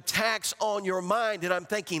those attacks on your mind. And I'm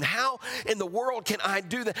thinking, how in the world can I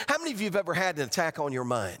do that? How many of you have ever had an attack on your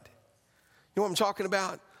mind? You know what I'm talking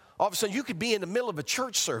about? All of a sudden, you could be in the middle of a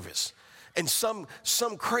church service and some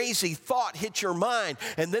crazy thought hit your mind,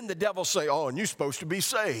 and then the devil say, oh, and you're supposed to be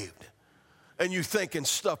saved. And you thinking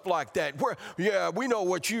stuff like that. We know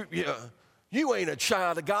what you ain't a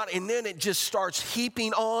child of God. And then it just starts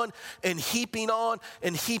heaping on and heaping on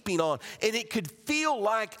and heaping on. And it could feel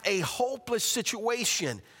like a hopeless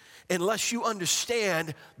situation unless you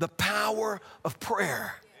understand the power of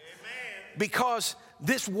prayer. Amen. Because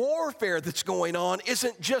this warfare that's going on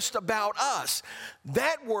isn't just about us.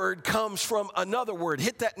 That word comes from another word.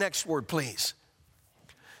 Hit that next word, please.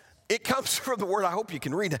 It comes from the word, I hope you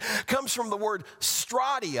can read it, comes from the word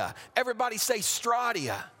stratia. Everybody say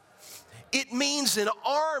stratia. It means an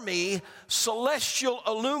army, celestial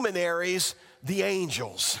luminaries, the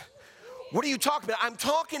angels. What are you talking about? I'm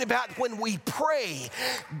talking about when we pray,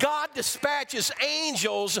 God dispatches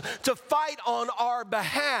angels to fight on our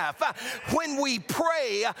behalf. When we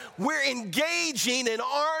pray, we're engaging an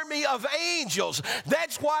army of angels.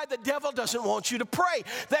 That's why the devil doesn't want you to pray.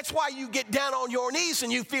 That's why you get down on your knees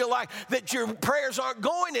and you feel like that your prayers aren't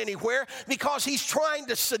going anywhere, because he's trying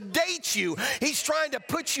to sedate you. He's trying to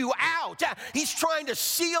put you out. He's trying to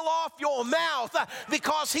seal off your mouth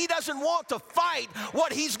because he doesn't want to fight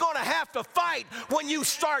what he's going to have to fight when you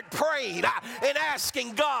start praying and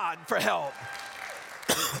asking God for help.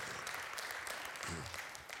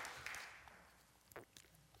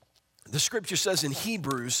 The scripture says in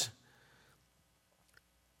Hebrews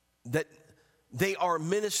that they are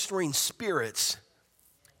ministering spirits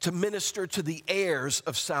to minister to the heirs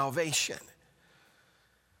of salvation.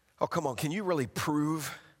 Oh, come on, can you really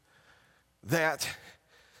prove that?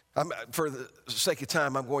 For the sake of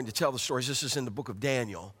time, I'm going to tell the stories. This is in the book of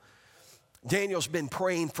Daniel. Daniel's been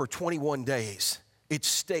praying for 21 days. It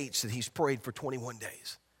states that he's prayed for 21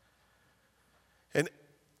 days. And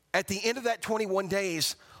at the end of that 21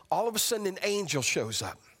 days, all of a sudden an angel shows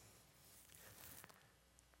up.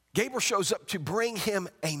 Gabriel shows up to bring him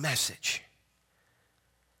a message.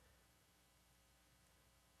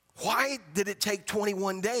 Why did it take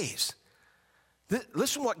 21 days?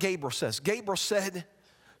 Listen to what Gabriel says. Gabriel said,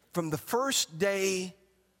 from the first day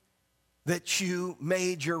that you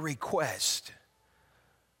made your request,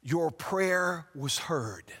 your prayer was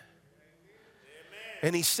heard. Amen.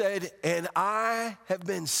 And he said, and I have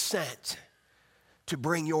been sent to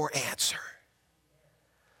bring your answer.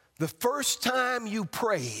 The first time you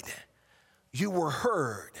prayed, you were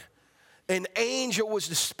heard. An angel was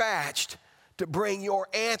dispatched to bring your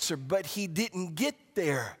answer, but he didn't get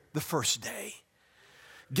there the first day.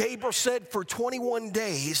 Gabriel said, for 21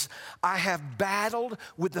 days, I have battled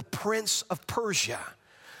with the prince of Persia.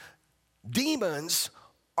 Demons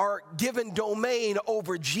are given domain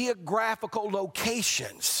over geographical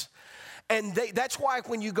locations. And that's why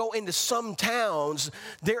when you go into some towns,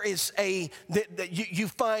 there is you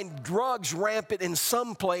find drugs rampant in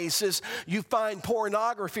some places. You find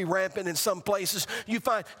pornography rampant in some places. You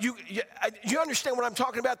understand what I'm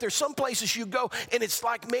talking about? There's some places you go and it's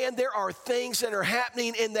like, man, there are things that are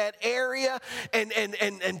happening in that area.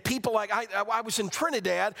 And people like, I was in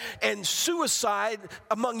Trinidad and suicide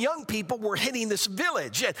among young people were hitting this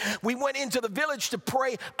village. And we went into the village to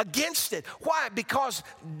pray against it. Why? Because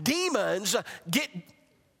demons get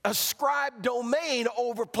ascribed domain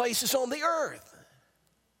over places on the earth.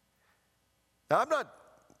 Now, I'm not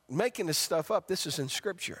making this stuff up. This is in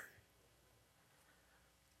Scripture.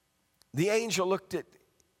 The angel looked at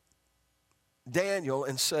Daniel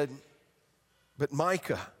and said, but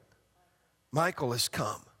Michael has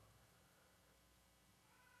come.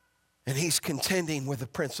 And he's contending with the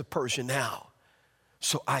prince of Persia now,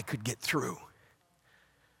 so I could get through.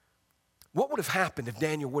 What would have happened if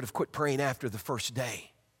Daniel would have quit praying after the first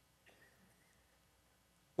day?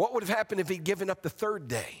 What would have happened if he'd given up the third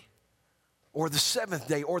day or the seventh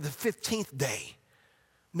day or the 15th day?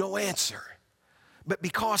 No answer. But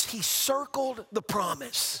because he circled the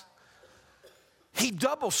promise, he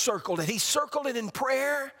double circled it. He circled it in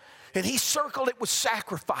prayer and he circled it with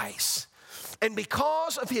sacrifice. And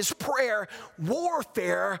because of his prayer,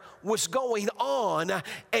 warfare was going on,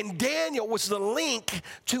 and Daniel was the link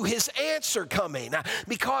to his answer coming.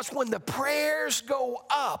 Because when the prayers go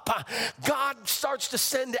up, God starts to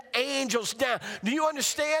send angels down. Do you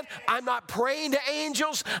understand? I'm not praying to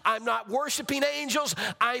angels. I'm not worshiping angels.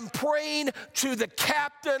 I'm praying to the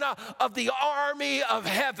captain of the army of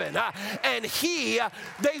heaven. And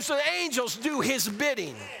these angels do his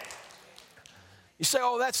bidding. You say,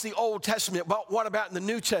 oh, that's the Old Testament. But what about in the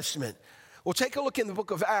New Testament? Well, take a look in the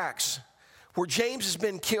book of Acts, where James has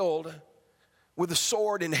been killed with a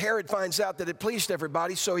sword, and Herod finds out that it pleased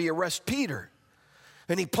everybody, so he arrests Peter.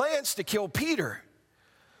 And he plans to kill Peter.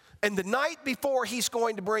 And the night before he's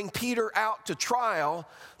going to bring Peter out to trial,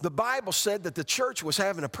 the Bible said that the church was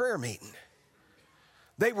having a prayer meeting.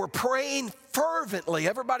 They were praying fervently.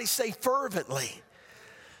 Everybody say fervently.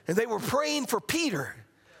 And they were praying for Peter.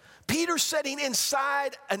 Peter's sitting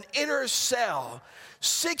inside an inner cell,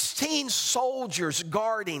 16 soldiers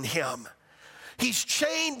guarding him. He's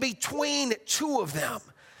chained between two of them.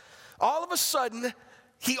 All of a sudden,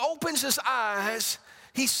 he opens his eyes.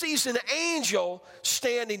 He sees an angel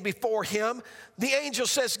standing before him. The angel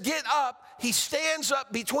says, get up. He stands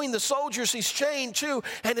up between the soldiers he's chained to,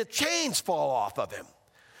 and the chains fall off of him.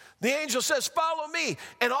 The angel says, follow me.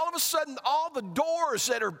 And all of a sudden, all the doors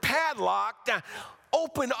that are padlocked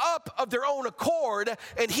open up of their own accord,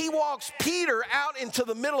 and he walks Peter out into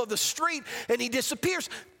the middle of the street, and he disappears.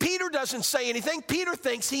 Peter doesn't say anything. Peter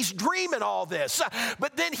thinks he's dreaming all this,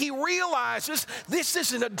 but then he realizes this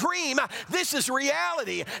isn't a dream. This is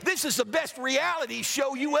reality. This is the best reality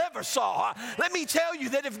show you ever saw. Let me tell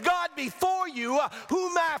you that if God be for you,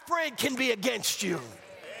 who, my friend, can be against you?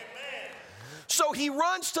 Amen. So he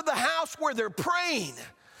runs to the house where they're praying.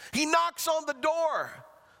 He knocks on the door.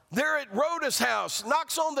 They're at Rhoda's house,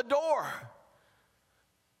 knocks on the door.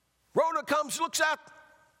 Rhoda comes, looks out,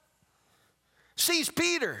 sees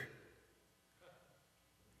Peter.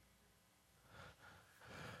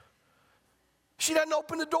 She doesn't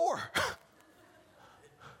open the door.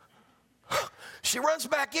 She runs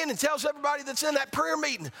back in and tells everybody that's in that prayer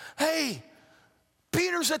meeting, hey,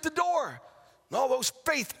 Peter's at the door. And all those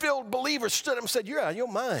faith-filled believers stood up and said, you're out of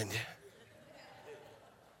your mind.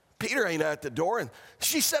 Peter ain't at the door. And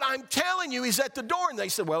she said, I'm telling you, he's at the door. And they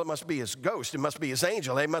said, well, it must be his ghost. It must be his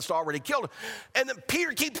angel. They must have already killed him. And then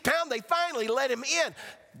Peter keeps pounding. They finally let him in.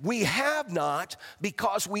 We have not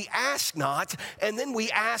because we ask not, and then we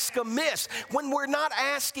ask amiss. When we're not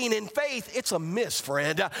asking in faith, it's a miss,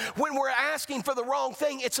 friend. When we're asking for the wrong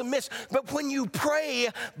thing, it's a miss. But when you pray,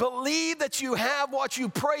 believe that you have what you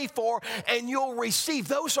pray for, and you'll receive.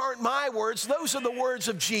 Those aren't my words. Those are the words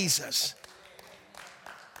of Jesus.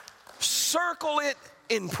 Circle it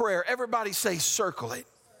in prayer. Everybody say, circle it.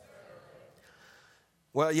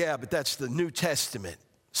 Well, yeah, but that's the New Testament.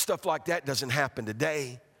 Stuff like that doesn't happen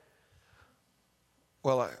today.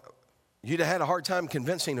 Well, you'd have had a hard time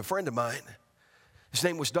convincing a friend of mine. His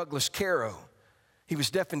name was Douglas Caro. He was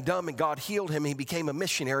deaf and dumb, and God healed him. He became a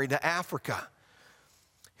missionary to Africa.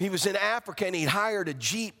 He was in Africa, and he hired a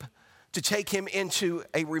Jeep to take him into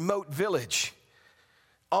a remote village.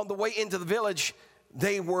 On the way into the village,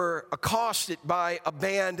 they were accosted by a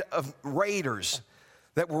band of raiders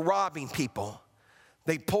that were robbing people.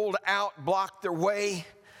 They pulled out, blocked their way,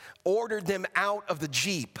 ordered them out of the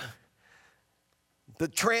Jeep. The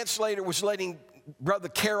translator was letting Brother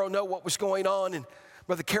Caro know what was going on, and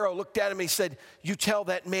Brother Caro looked at him and he said, you tell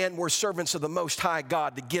that man we're servants of the Most High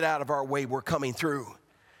God to get out of our way, we're coming through.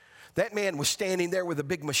 That man was standing there with a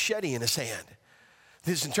big machete in his hand.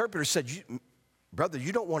 His interpreter said, brother,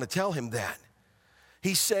 you don't want to tell him that.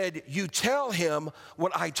 He said, you tell him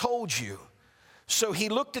what I told you. So he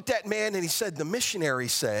looked at that man and he said, the missionary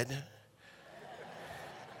said,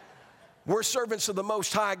 we're servants of the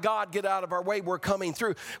Most High God, get out of our way, we're coming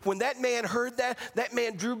through. When that man heard that, that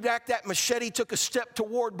man drew back that machete, took a step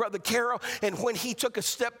toward Brother Caro, and when he took a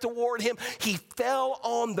step toward him, he fell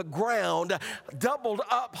on the ground, doubled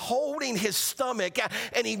up, holding his stomach,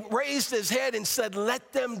 and he raised his head and said,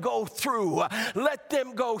 let them go through, let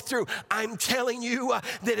them go through. I'm telling you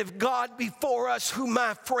that if God be for us, who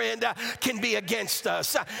my friend can be against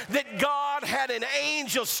us? That God had an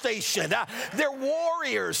angel stationed, they're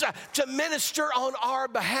warriors to minister on our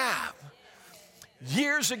behalf.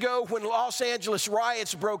 Years ago, when Los Angeles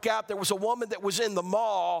riots broke out, there was a woman that was in the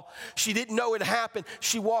mall. She didn't know it happened.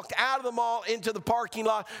 She walked out of the mall into the parking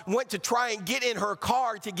lot, went to try and get in her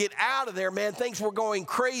car to get out of there. Man, things were going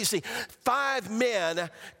crazy. 5 men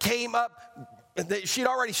came up. She'd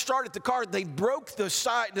already started the car. They broke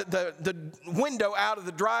the window out of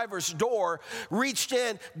the driver's door, reached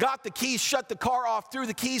in, got the keys, shut the car off, threw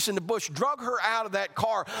the keys in the bush, drug her out of that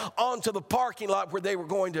car onto the parking lot where they were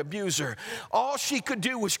going to abuse her. All she could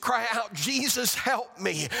do was cry out, Jesus, help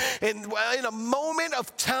me. And in a moment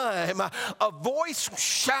of time, a voice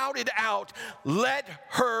shouted out, let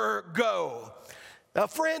her go. Now,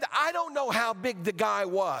 friend, I don't know how big the guy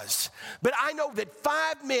was, but I know that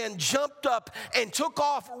 5 men jumped up and took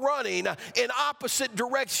off running in opposite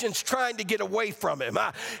directions trying to get away from him.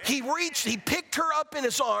 He picked her up in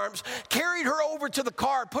his arms, carried her over to the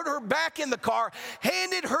car, put her back in the car,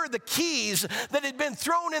 handed her the keys that had been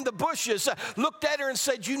thrown in the bushes, looked at her and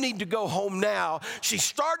said, you need to go home now. She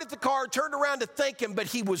started the car, turned around to thank him, but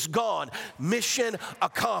he was gone. Mission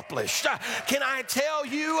accomplished. Can I tell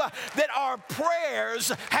you that our prayers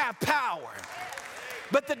have power?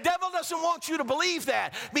 But the devil doesn't want you to believe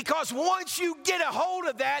that, because once you get a hold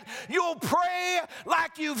of that, you'll pray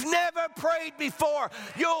like you've never prayed before.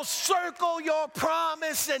 You'll circle your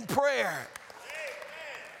promise in prayer.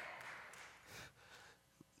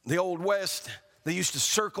 The Old West, they used to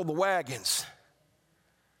circle the wagons.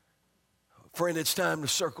 Friend, it's time to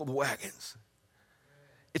circle the wagons.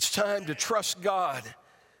 It's time to trust God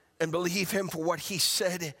and believe Him for what He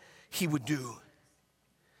said He would do.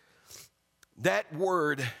 That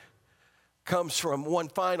word comes from one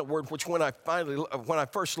final word, which when I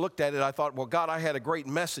first looked at it, I thought, well, God, I had a great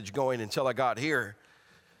message going until I got here.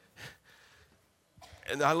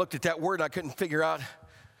 And I looked at that word, and I couldn't figure out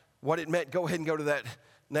what it meant. Go ahead and go to that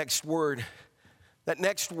next word. That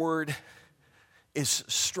next word is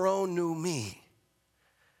stronumi,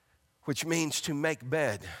 which means to make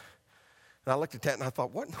bed. And I looked at that and I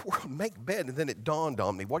thought, what in the world, make bed? And then it dawned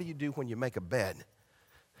on me, what do you do when you make a bed?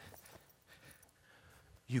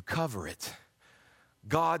 You cover it.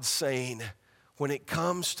 God's saying, when it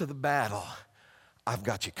comes to the battle, I've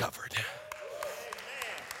got you covered.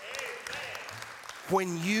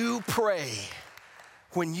 When you pray,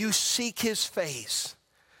 when you seek His face,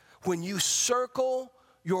 when you circle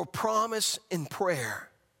your promise in prayer,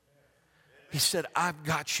 He said, I've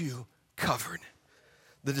got you covered.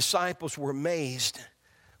 The disciples were amazed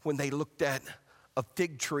when they looked at a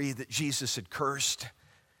fig tree that Jesus had cursed,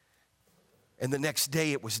 and the next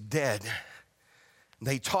day it was dead. And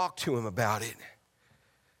they talked to Him about it.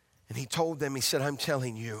 And he told them, he said, I'm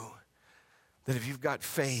telling you that if you've got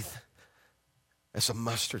faith as a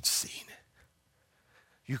mustard seed,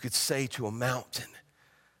 you could say to a mountain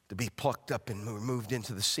to be plucked up and moved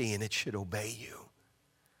into the sea, and it should obey you.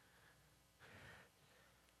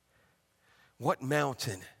 What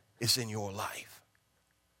mountain is in your life?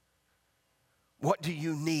 What do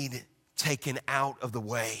you need taken out of the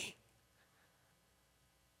way?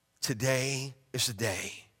 Today is the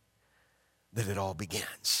day that it all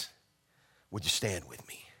begins. Would you stand with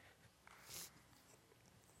me?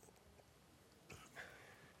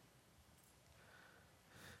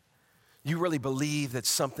 You really believe that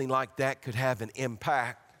something like that could have an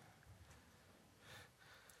impact?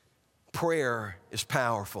 Prayer is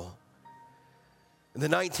powerful. In the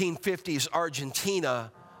 1950s,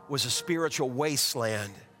 Argentina was a spiritual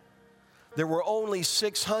wasteland. There were only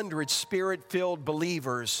 600 spirit-filled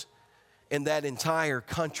believers in that entire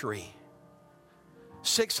country.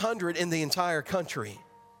 600 in the entire country.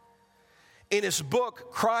 In his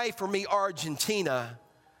book, Cry for Me, Argentina,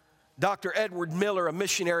 Dr. Edward Miller, a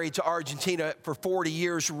missionary to Argentina for 40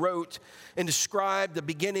 years, wrote and described the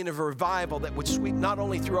beginning of a revival that would sweep not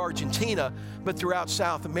only through Argentina, but throughout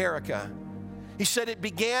South America. He said it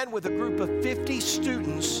began with a group of 50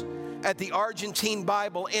 students at the Argentine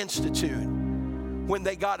Bible Institute when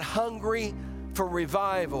they got hungry for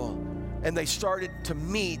revival and they started to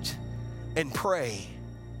meet and pray.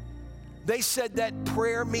 They said that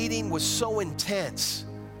prayer meeting was so intense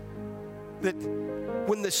that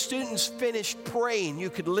when the students finished praying, you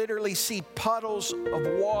could literally see puddles of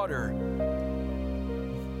water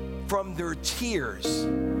from their tears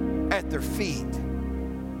at their feet.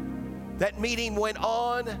 That meeting went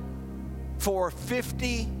on for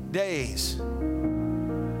 50 days,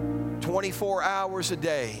 24 hours a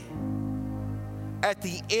day. At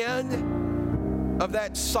the end of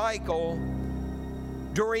that cycle,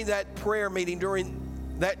 during that prayer meeting, during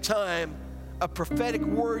that time, a prophetic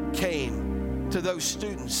word came to those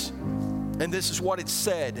students. And this is what it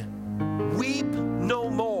said: "Weep no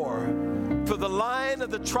more, for the Lion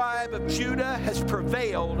of the tribe of Judah has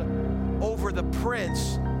prevailed over the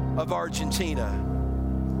Prince of Argentina."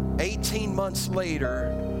 18 months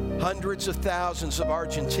later, hundreds of thousands of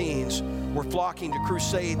Argentines were flocking to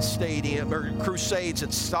crusades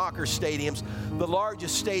and soccer stadiums. The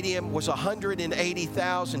largest stadium was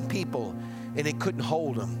 180,000 people, and it couldn't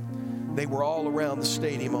hold them. They were all around the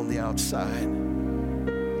stadium on the outside.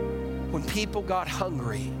 When people got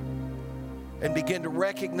hungry and began to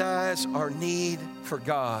recognize our need for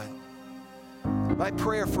God, my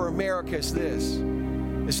prayer for America is this: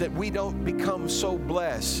 is that we don't become so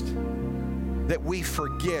blessed that we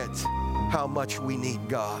forget how much we need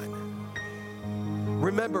God.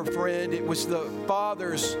 Remember, friend, it was the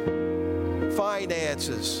Father's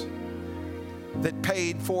finances that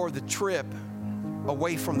paid for the trip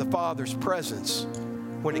away from the Father's presence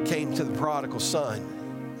when it came to the prodigal son.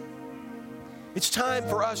 It's time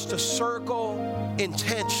for us to circle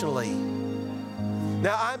intentionally.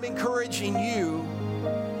 Now, I'm encouraging you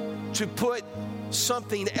to put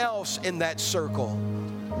something else in that circle.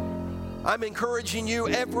 I'm encouraging you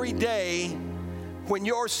every day, when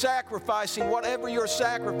you're sacrificing, whatever you're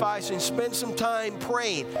sacrificing, spend some time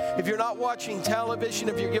praying. If you're not watching television,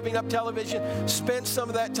 if you're giving up television, spend some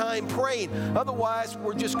of that time praying. Otherwise,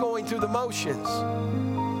 we're just going through the motions.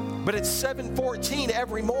 But at 7:14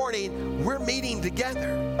 every morning, we're meeting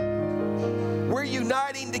together. We're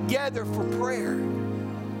uniting together for prayer.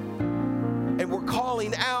 And we're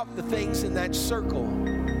calling out the things in that circle.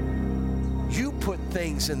 You put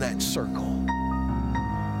things in that circle.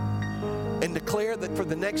 And declare that for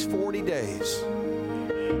the next 40 days,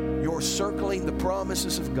 you're circling the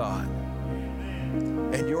promises of God.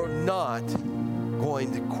 And you're not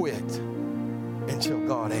going to quit until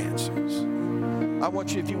God answers. I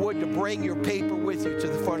want you, if you would, to bring your paper with you to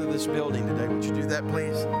the front of this building today. Would you do that,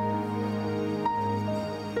 please?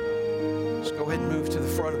 Let's go ahead and move to the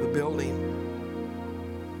front of the building.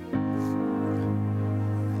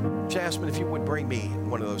 Jasmine, if you would bring me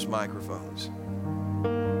one of those microphones.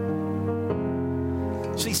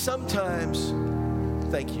 See, sometimes,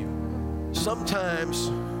 thank you,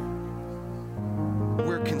 sometimes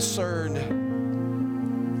we're concerned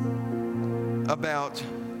about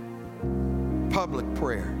public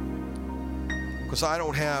prayer because I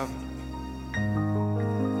don't have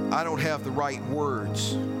the right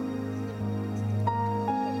words.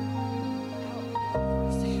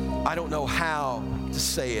 I don't know how to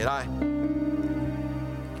say it.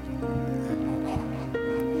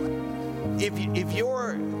 If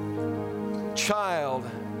your child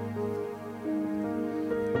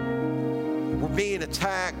were being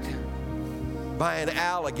attacked by an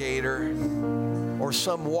alligator or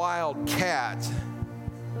some wild cat,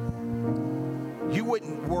 you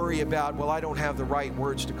wouldn't worry about, well, I don't have the right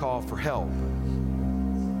words to call for help.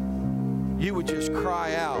 You would just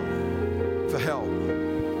cry out for help.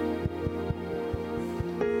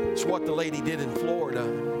 It's what the lady did in Florida.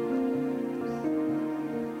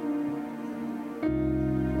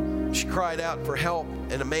 She cried out for help,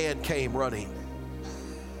 and a man came running.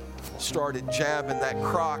 Started jabbing that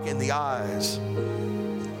croc in the eyes.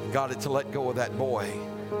 Got it to let go of that boy.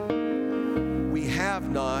 We have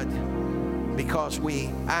not because we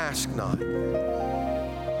ask not.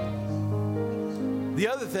 The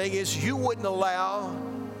other thing is, you wouldn't allow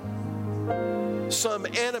some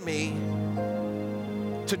enemy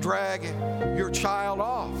to drag your child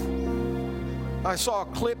off. I saw a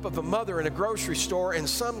clip of a mother in a grocery store, and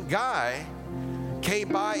some guy came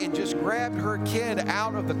by and just grabbed her kid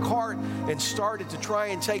out of the cart and started to try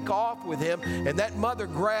and take off with him. And that mother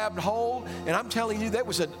grabbed hold, and I'm telling you, that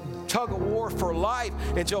was a tug of war for life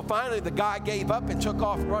until finally the guy gave up and took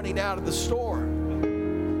off running out of the store.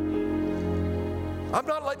 I'm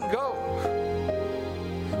not letting go.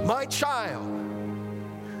 My child.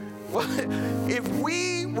 Well, if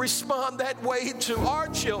we respond that way to our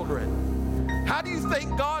children, how do you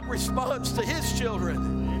think God responds to His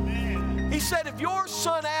children? He said, if your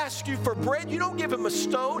son asks you for bread, you don't give him a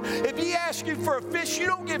stone. If he asks you for a fish, you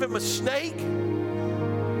don't give him a snake.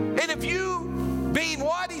 And if you, being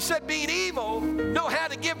what? He said, being evil, know how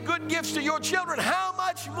to give good gifts to your children, how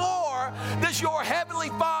much more does your heavenly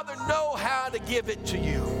Father know how to give it to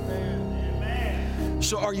you? Amen.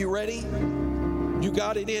 So are you ready? You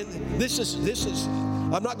got it in. This is,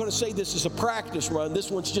 I'm not going to say this is a practice run. This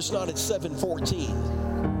one's just not at 7:14.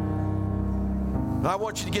 I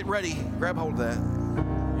want you to get ready. Grab hold of that.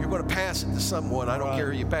 You're going to pass it to someone. I don't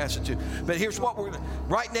care who you pass it to. But here's what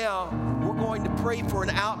right now, we're going to pray for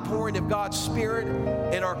an outpouring of God's Spirit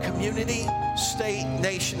in our community, state,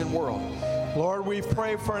 nation, and world. Lord, we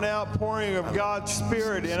pray for an outpouring of God's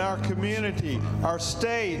Spirit in our community, our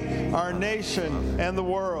state, our nation, and the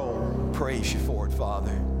world. Praise you for it,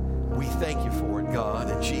 Father. We thank you for it,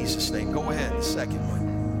 God, in Jesus' name. Go ahead, the second one.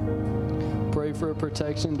 Pray for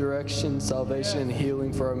protection, direction, salvation, and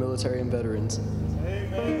healing for our military and veterans.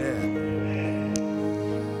 Amen.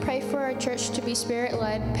 Pray for our church to be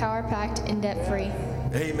Spirit-led, power-packed, and debt-free.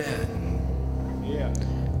 Amen. Yeah.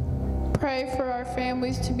 Pray for our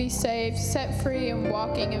families to be saved, set free, and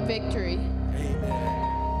walking in victory.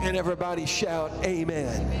 Amen. And everybody shout,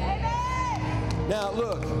 amen. Amen. Now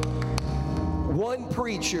look, one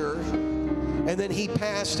preacher, and then he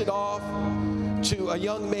passed it off to a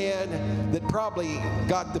young man that probably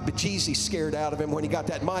got the bejesus scared out of him when he got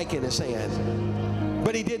that mic in his hand.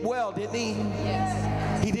 But he did well, didn't he?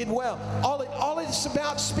 Yes. He did well. All it's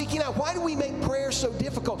about speaking out. Why do we make prayer so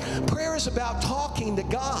difficult? Prayer is about talking to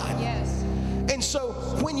God. Yes. And so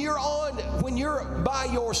when you're by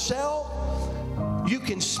yourself, you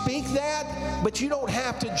can speak that, but you don't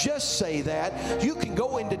have to just say that. You can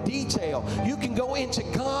go into detail. You can go into,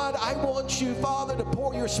 God, I want you, Father, to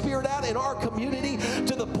pour your Spirit out in our community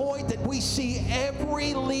to the point that we see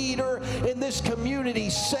every leader in this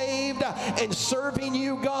community saved and serving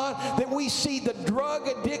you, God, that we see the drug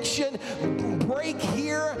addiction break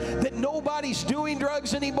here, that nobody's doing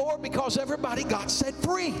drugs anymore because everybody got set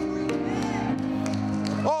free.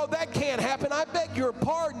 Oh, that can't happen. I beg your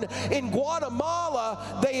pardon. In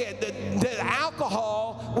Guatemala, the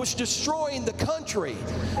alcohol was destroying the country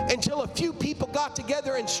until a few people got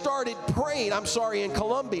together and started praying. I'm sorry, in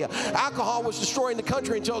Colombia, alcohol was destroying the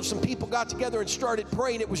country until some people got together and started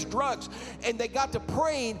praying. It was drugs. And they got to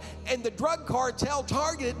praying, and the drug cartel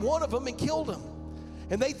targeted one of them and killed him.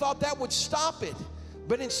 And they thought that would stop it.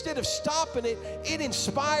 But instead of stopping it, it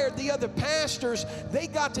inspired the other pastors. They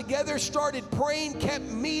got together, started praying, kept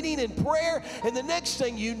meeting in prayer, and the next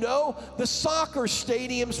thing you know, the soccer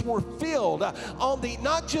stadiums were filled.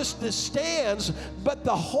 Not just the stands, but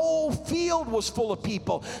the whole field was full of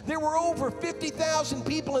people. There were over 50,000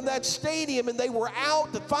 people in that stadium, and they were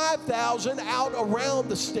out, the 5,000 out around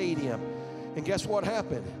the stadium. And guess what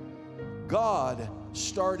happened? God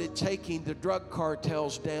started taking the drug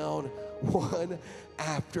cartels down one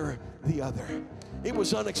after the other. It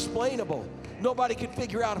was unexplainable. Nobody could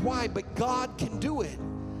figure out why, but God can do it.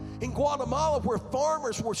 In Guatemala, where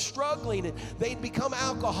farmers were struggling and they'd become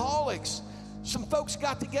alcoholics, some folks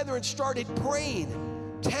got together and started praying.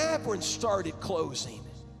 Taverns started closing.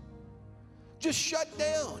 Just shut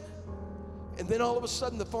down. And then all of a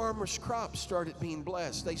sudden, the farmers' crops started being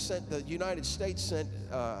blessed. The United States sent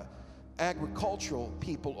agricultural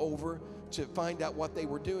people over to find out what they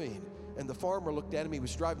were doing. And the farmer looked at him. He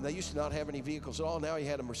was driving. They used to not have any vehicles at all. Now he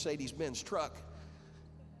had a Mercedes-Benz truck.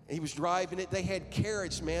 He was driving it. They had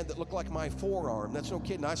carrots, man, that looked like my forearm. That's no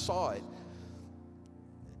kidding. I saw it.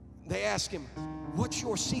 They asked him, what's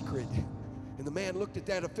your secret? And the man looked at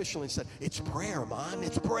that official and said, it's prayer, Mom.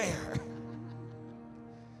 It's prayer.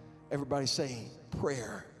 Everybody say,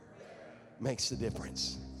 prayer makes the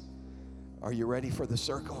difference. Are you ready for the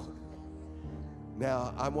circle?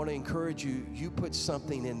 Now, I want to encourage you, you put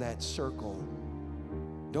something in that circle.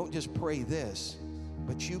 Don't just pray this,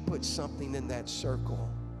 but you put something in that circle.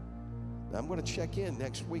 Now, I'm going to check in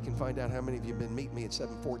next week and find out how many of you have been meeting me at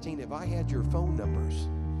 714. If I had your phone numbers,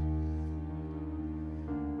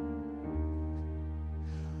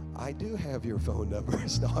 I do have your phone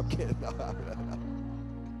numbers. No, I'm kidding. No.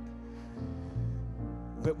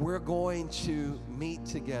 But we're going to meet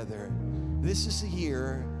together. This is the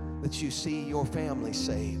year that you see your family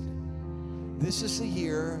saved. This is the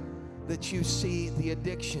year that you see the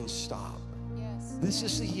addiction stop. Yes. This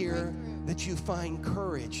is the year that you find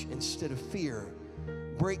courage instead of fear,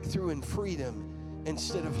 breakthrough and freedom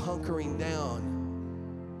instead of hunkering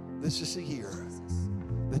down. This is the year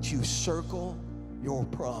that you circle your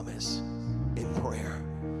promise in prayer.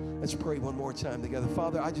 Let's pray one more time together.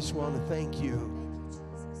 Father, I just want to thank you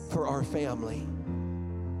for our family.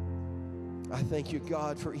 I thank you,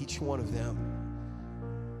 God, for each one of them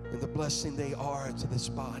and the blessing they are to this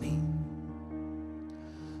body.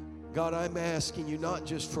 God, I'm asking you not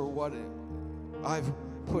just for what I've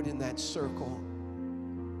put in that circle,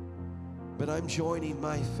 but I'm joining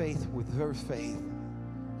my faith with their faith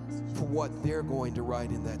for what they're going to write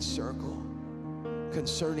in that circle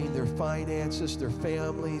concerning their finances, their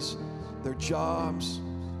families, their jobs,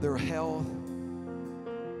 their health.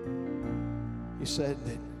 You said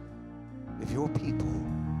that if your people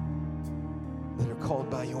that are called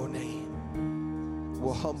by your name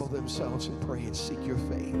will humble themselves and pray and seek your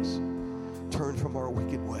face, turn from our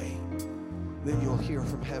wicked way, then you'll hear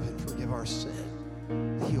from heaven, forgive our sin,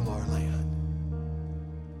 heal our land.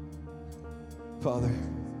 Father,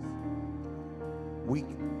 we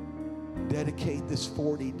dedicate this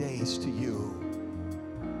 40 days to you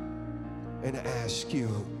and ask you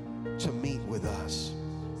to meet with us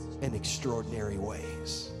in extraordinary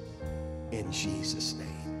ways. In Jesus' name.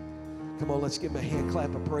 Come on, let's give him a hand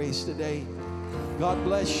clap of praise today. God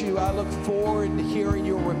bless you. I look forward to hearing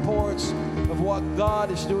your reports of what God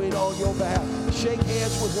is doing on your behalf. Shake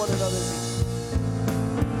hands with one another.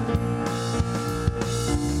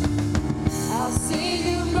 I'll see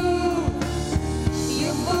you move.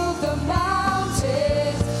 You move the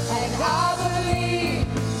mountains, and I believe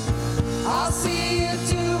I'll see you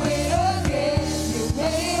do it again. You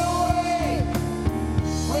made a way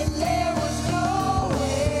when there was no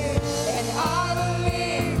way, and I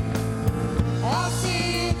believe I'll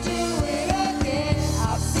see you do it again.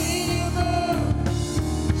 I'll see you move.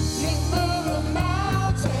 You move the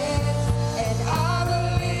mountains, and I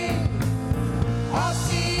believe I'll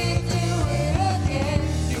see you do it again.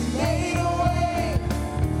 You made a way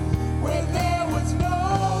when there was no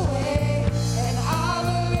way, and I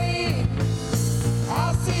believe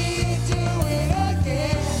I'll see you do it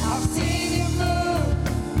again. I'll see you move.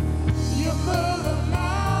 You move the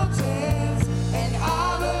mountains, and I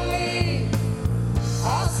believe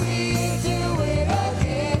I'll see you do it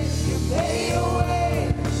again. You made a way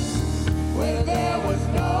where there was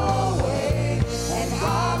no way, and I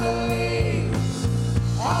believe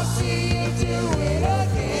I'll see you do it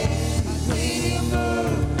again. I see you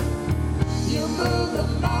move. You move the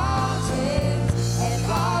mountains, and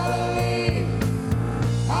I believe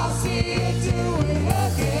I'll see you do it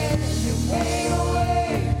again. You made a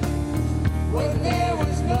way when there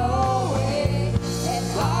was no way, and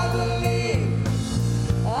I believe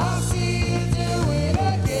I'll see you do it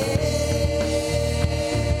again.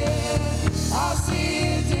 I'll see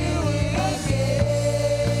you do it again.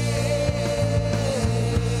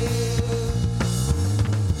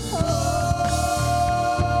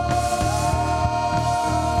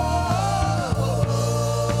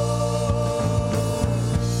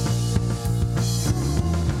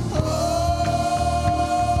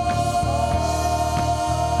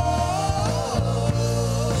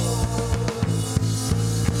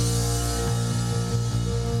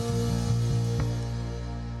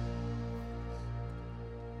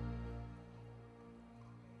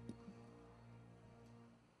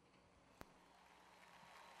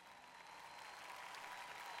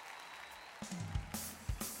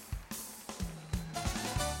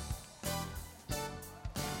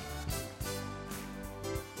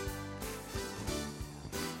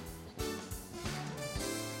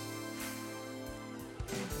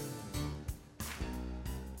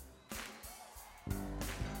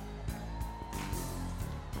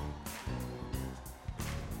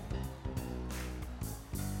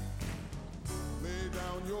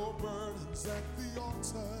 your burdens at the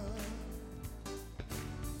altar.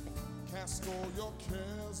 Cast all your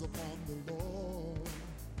cares upon the Lord.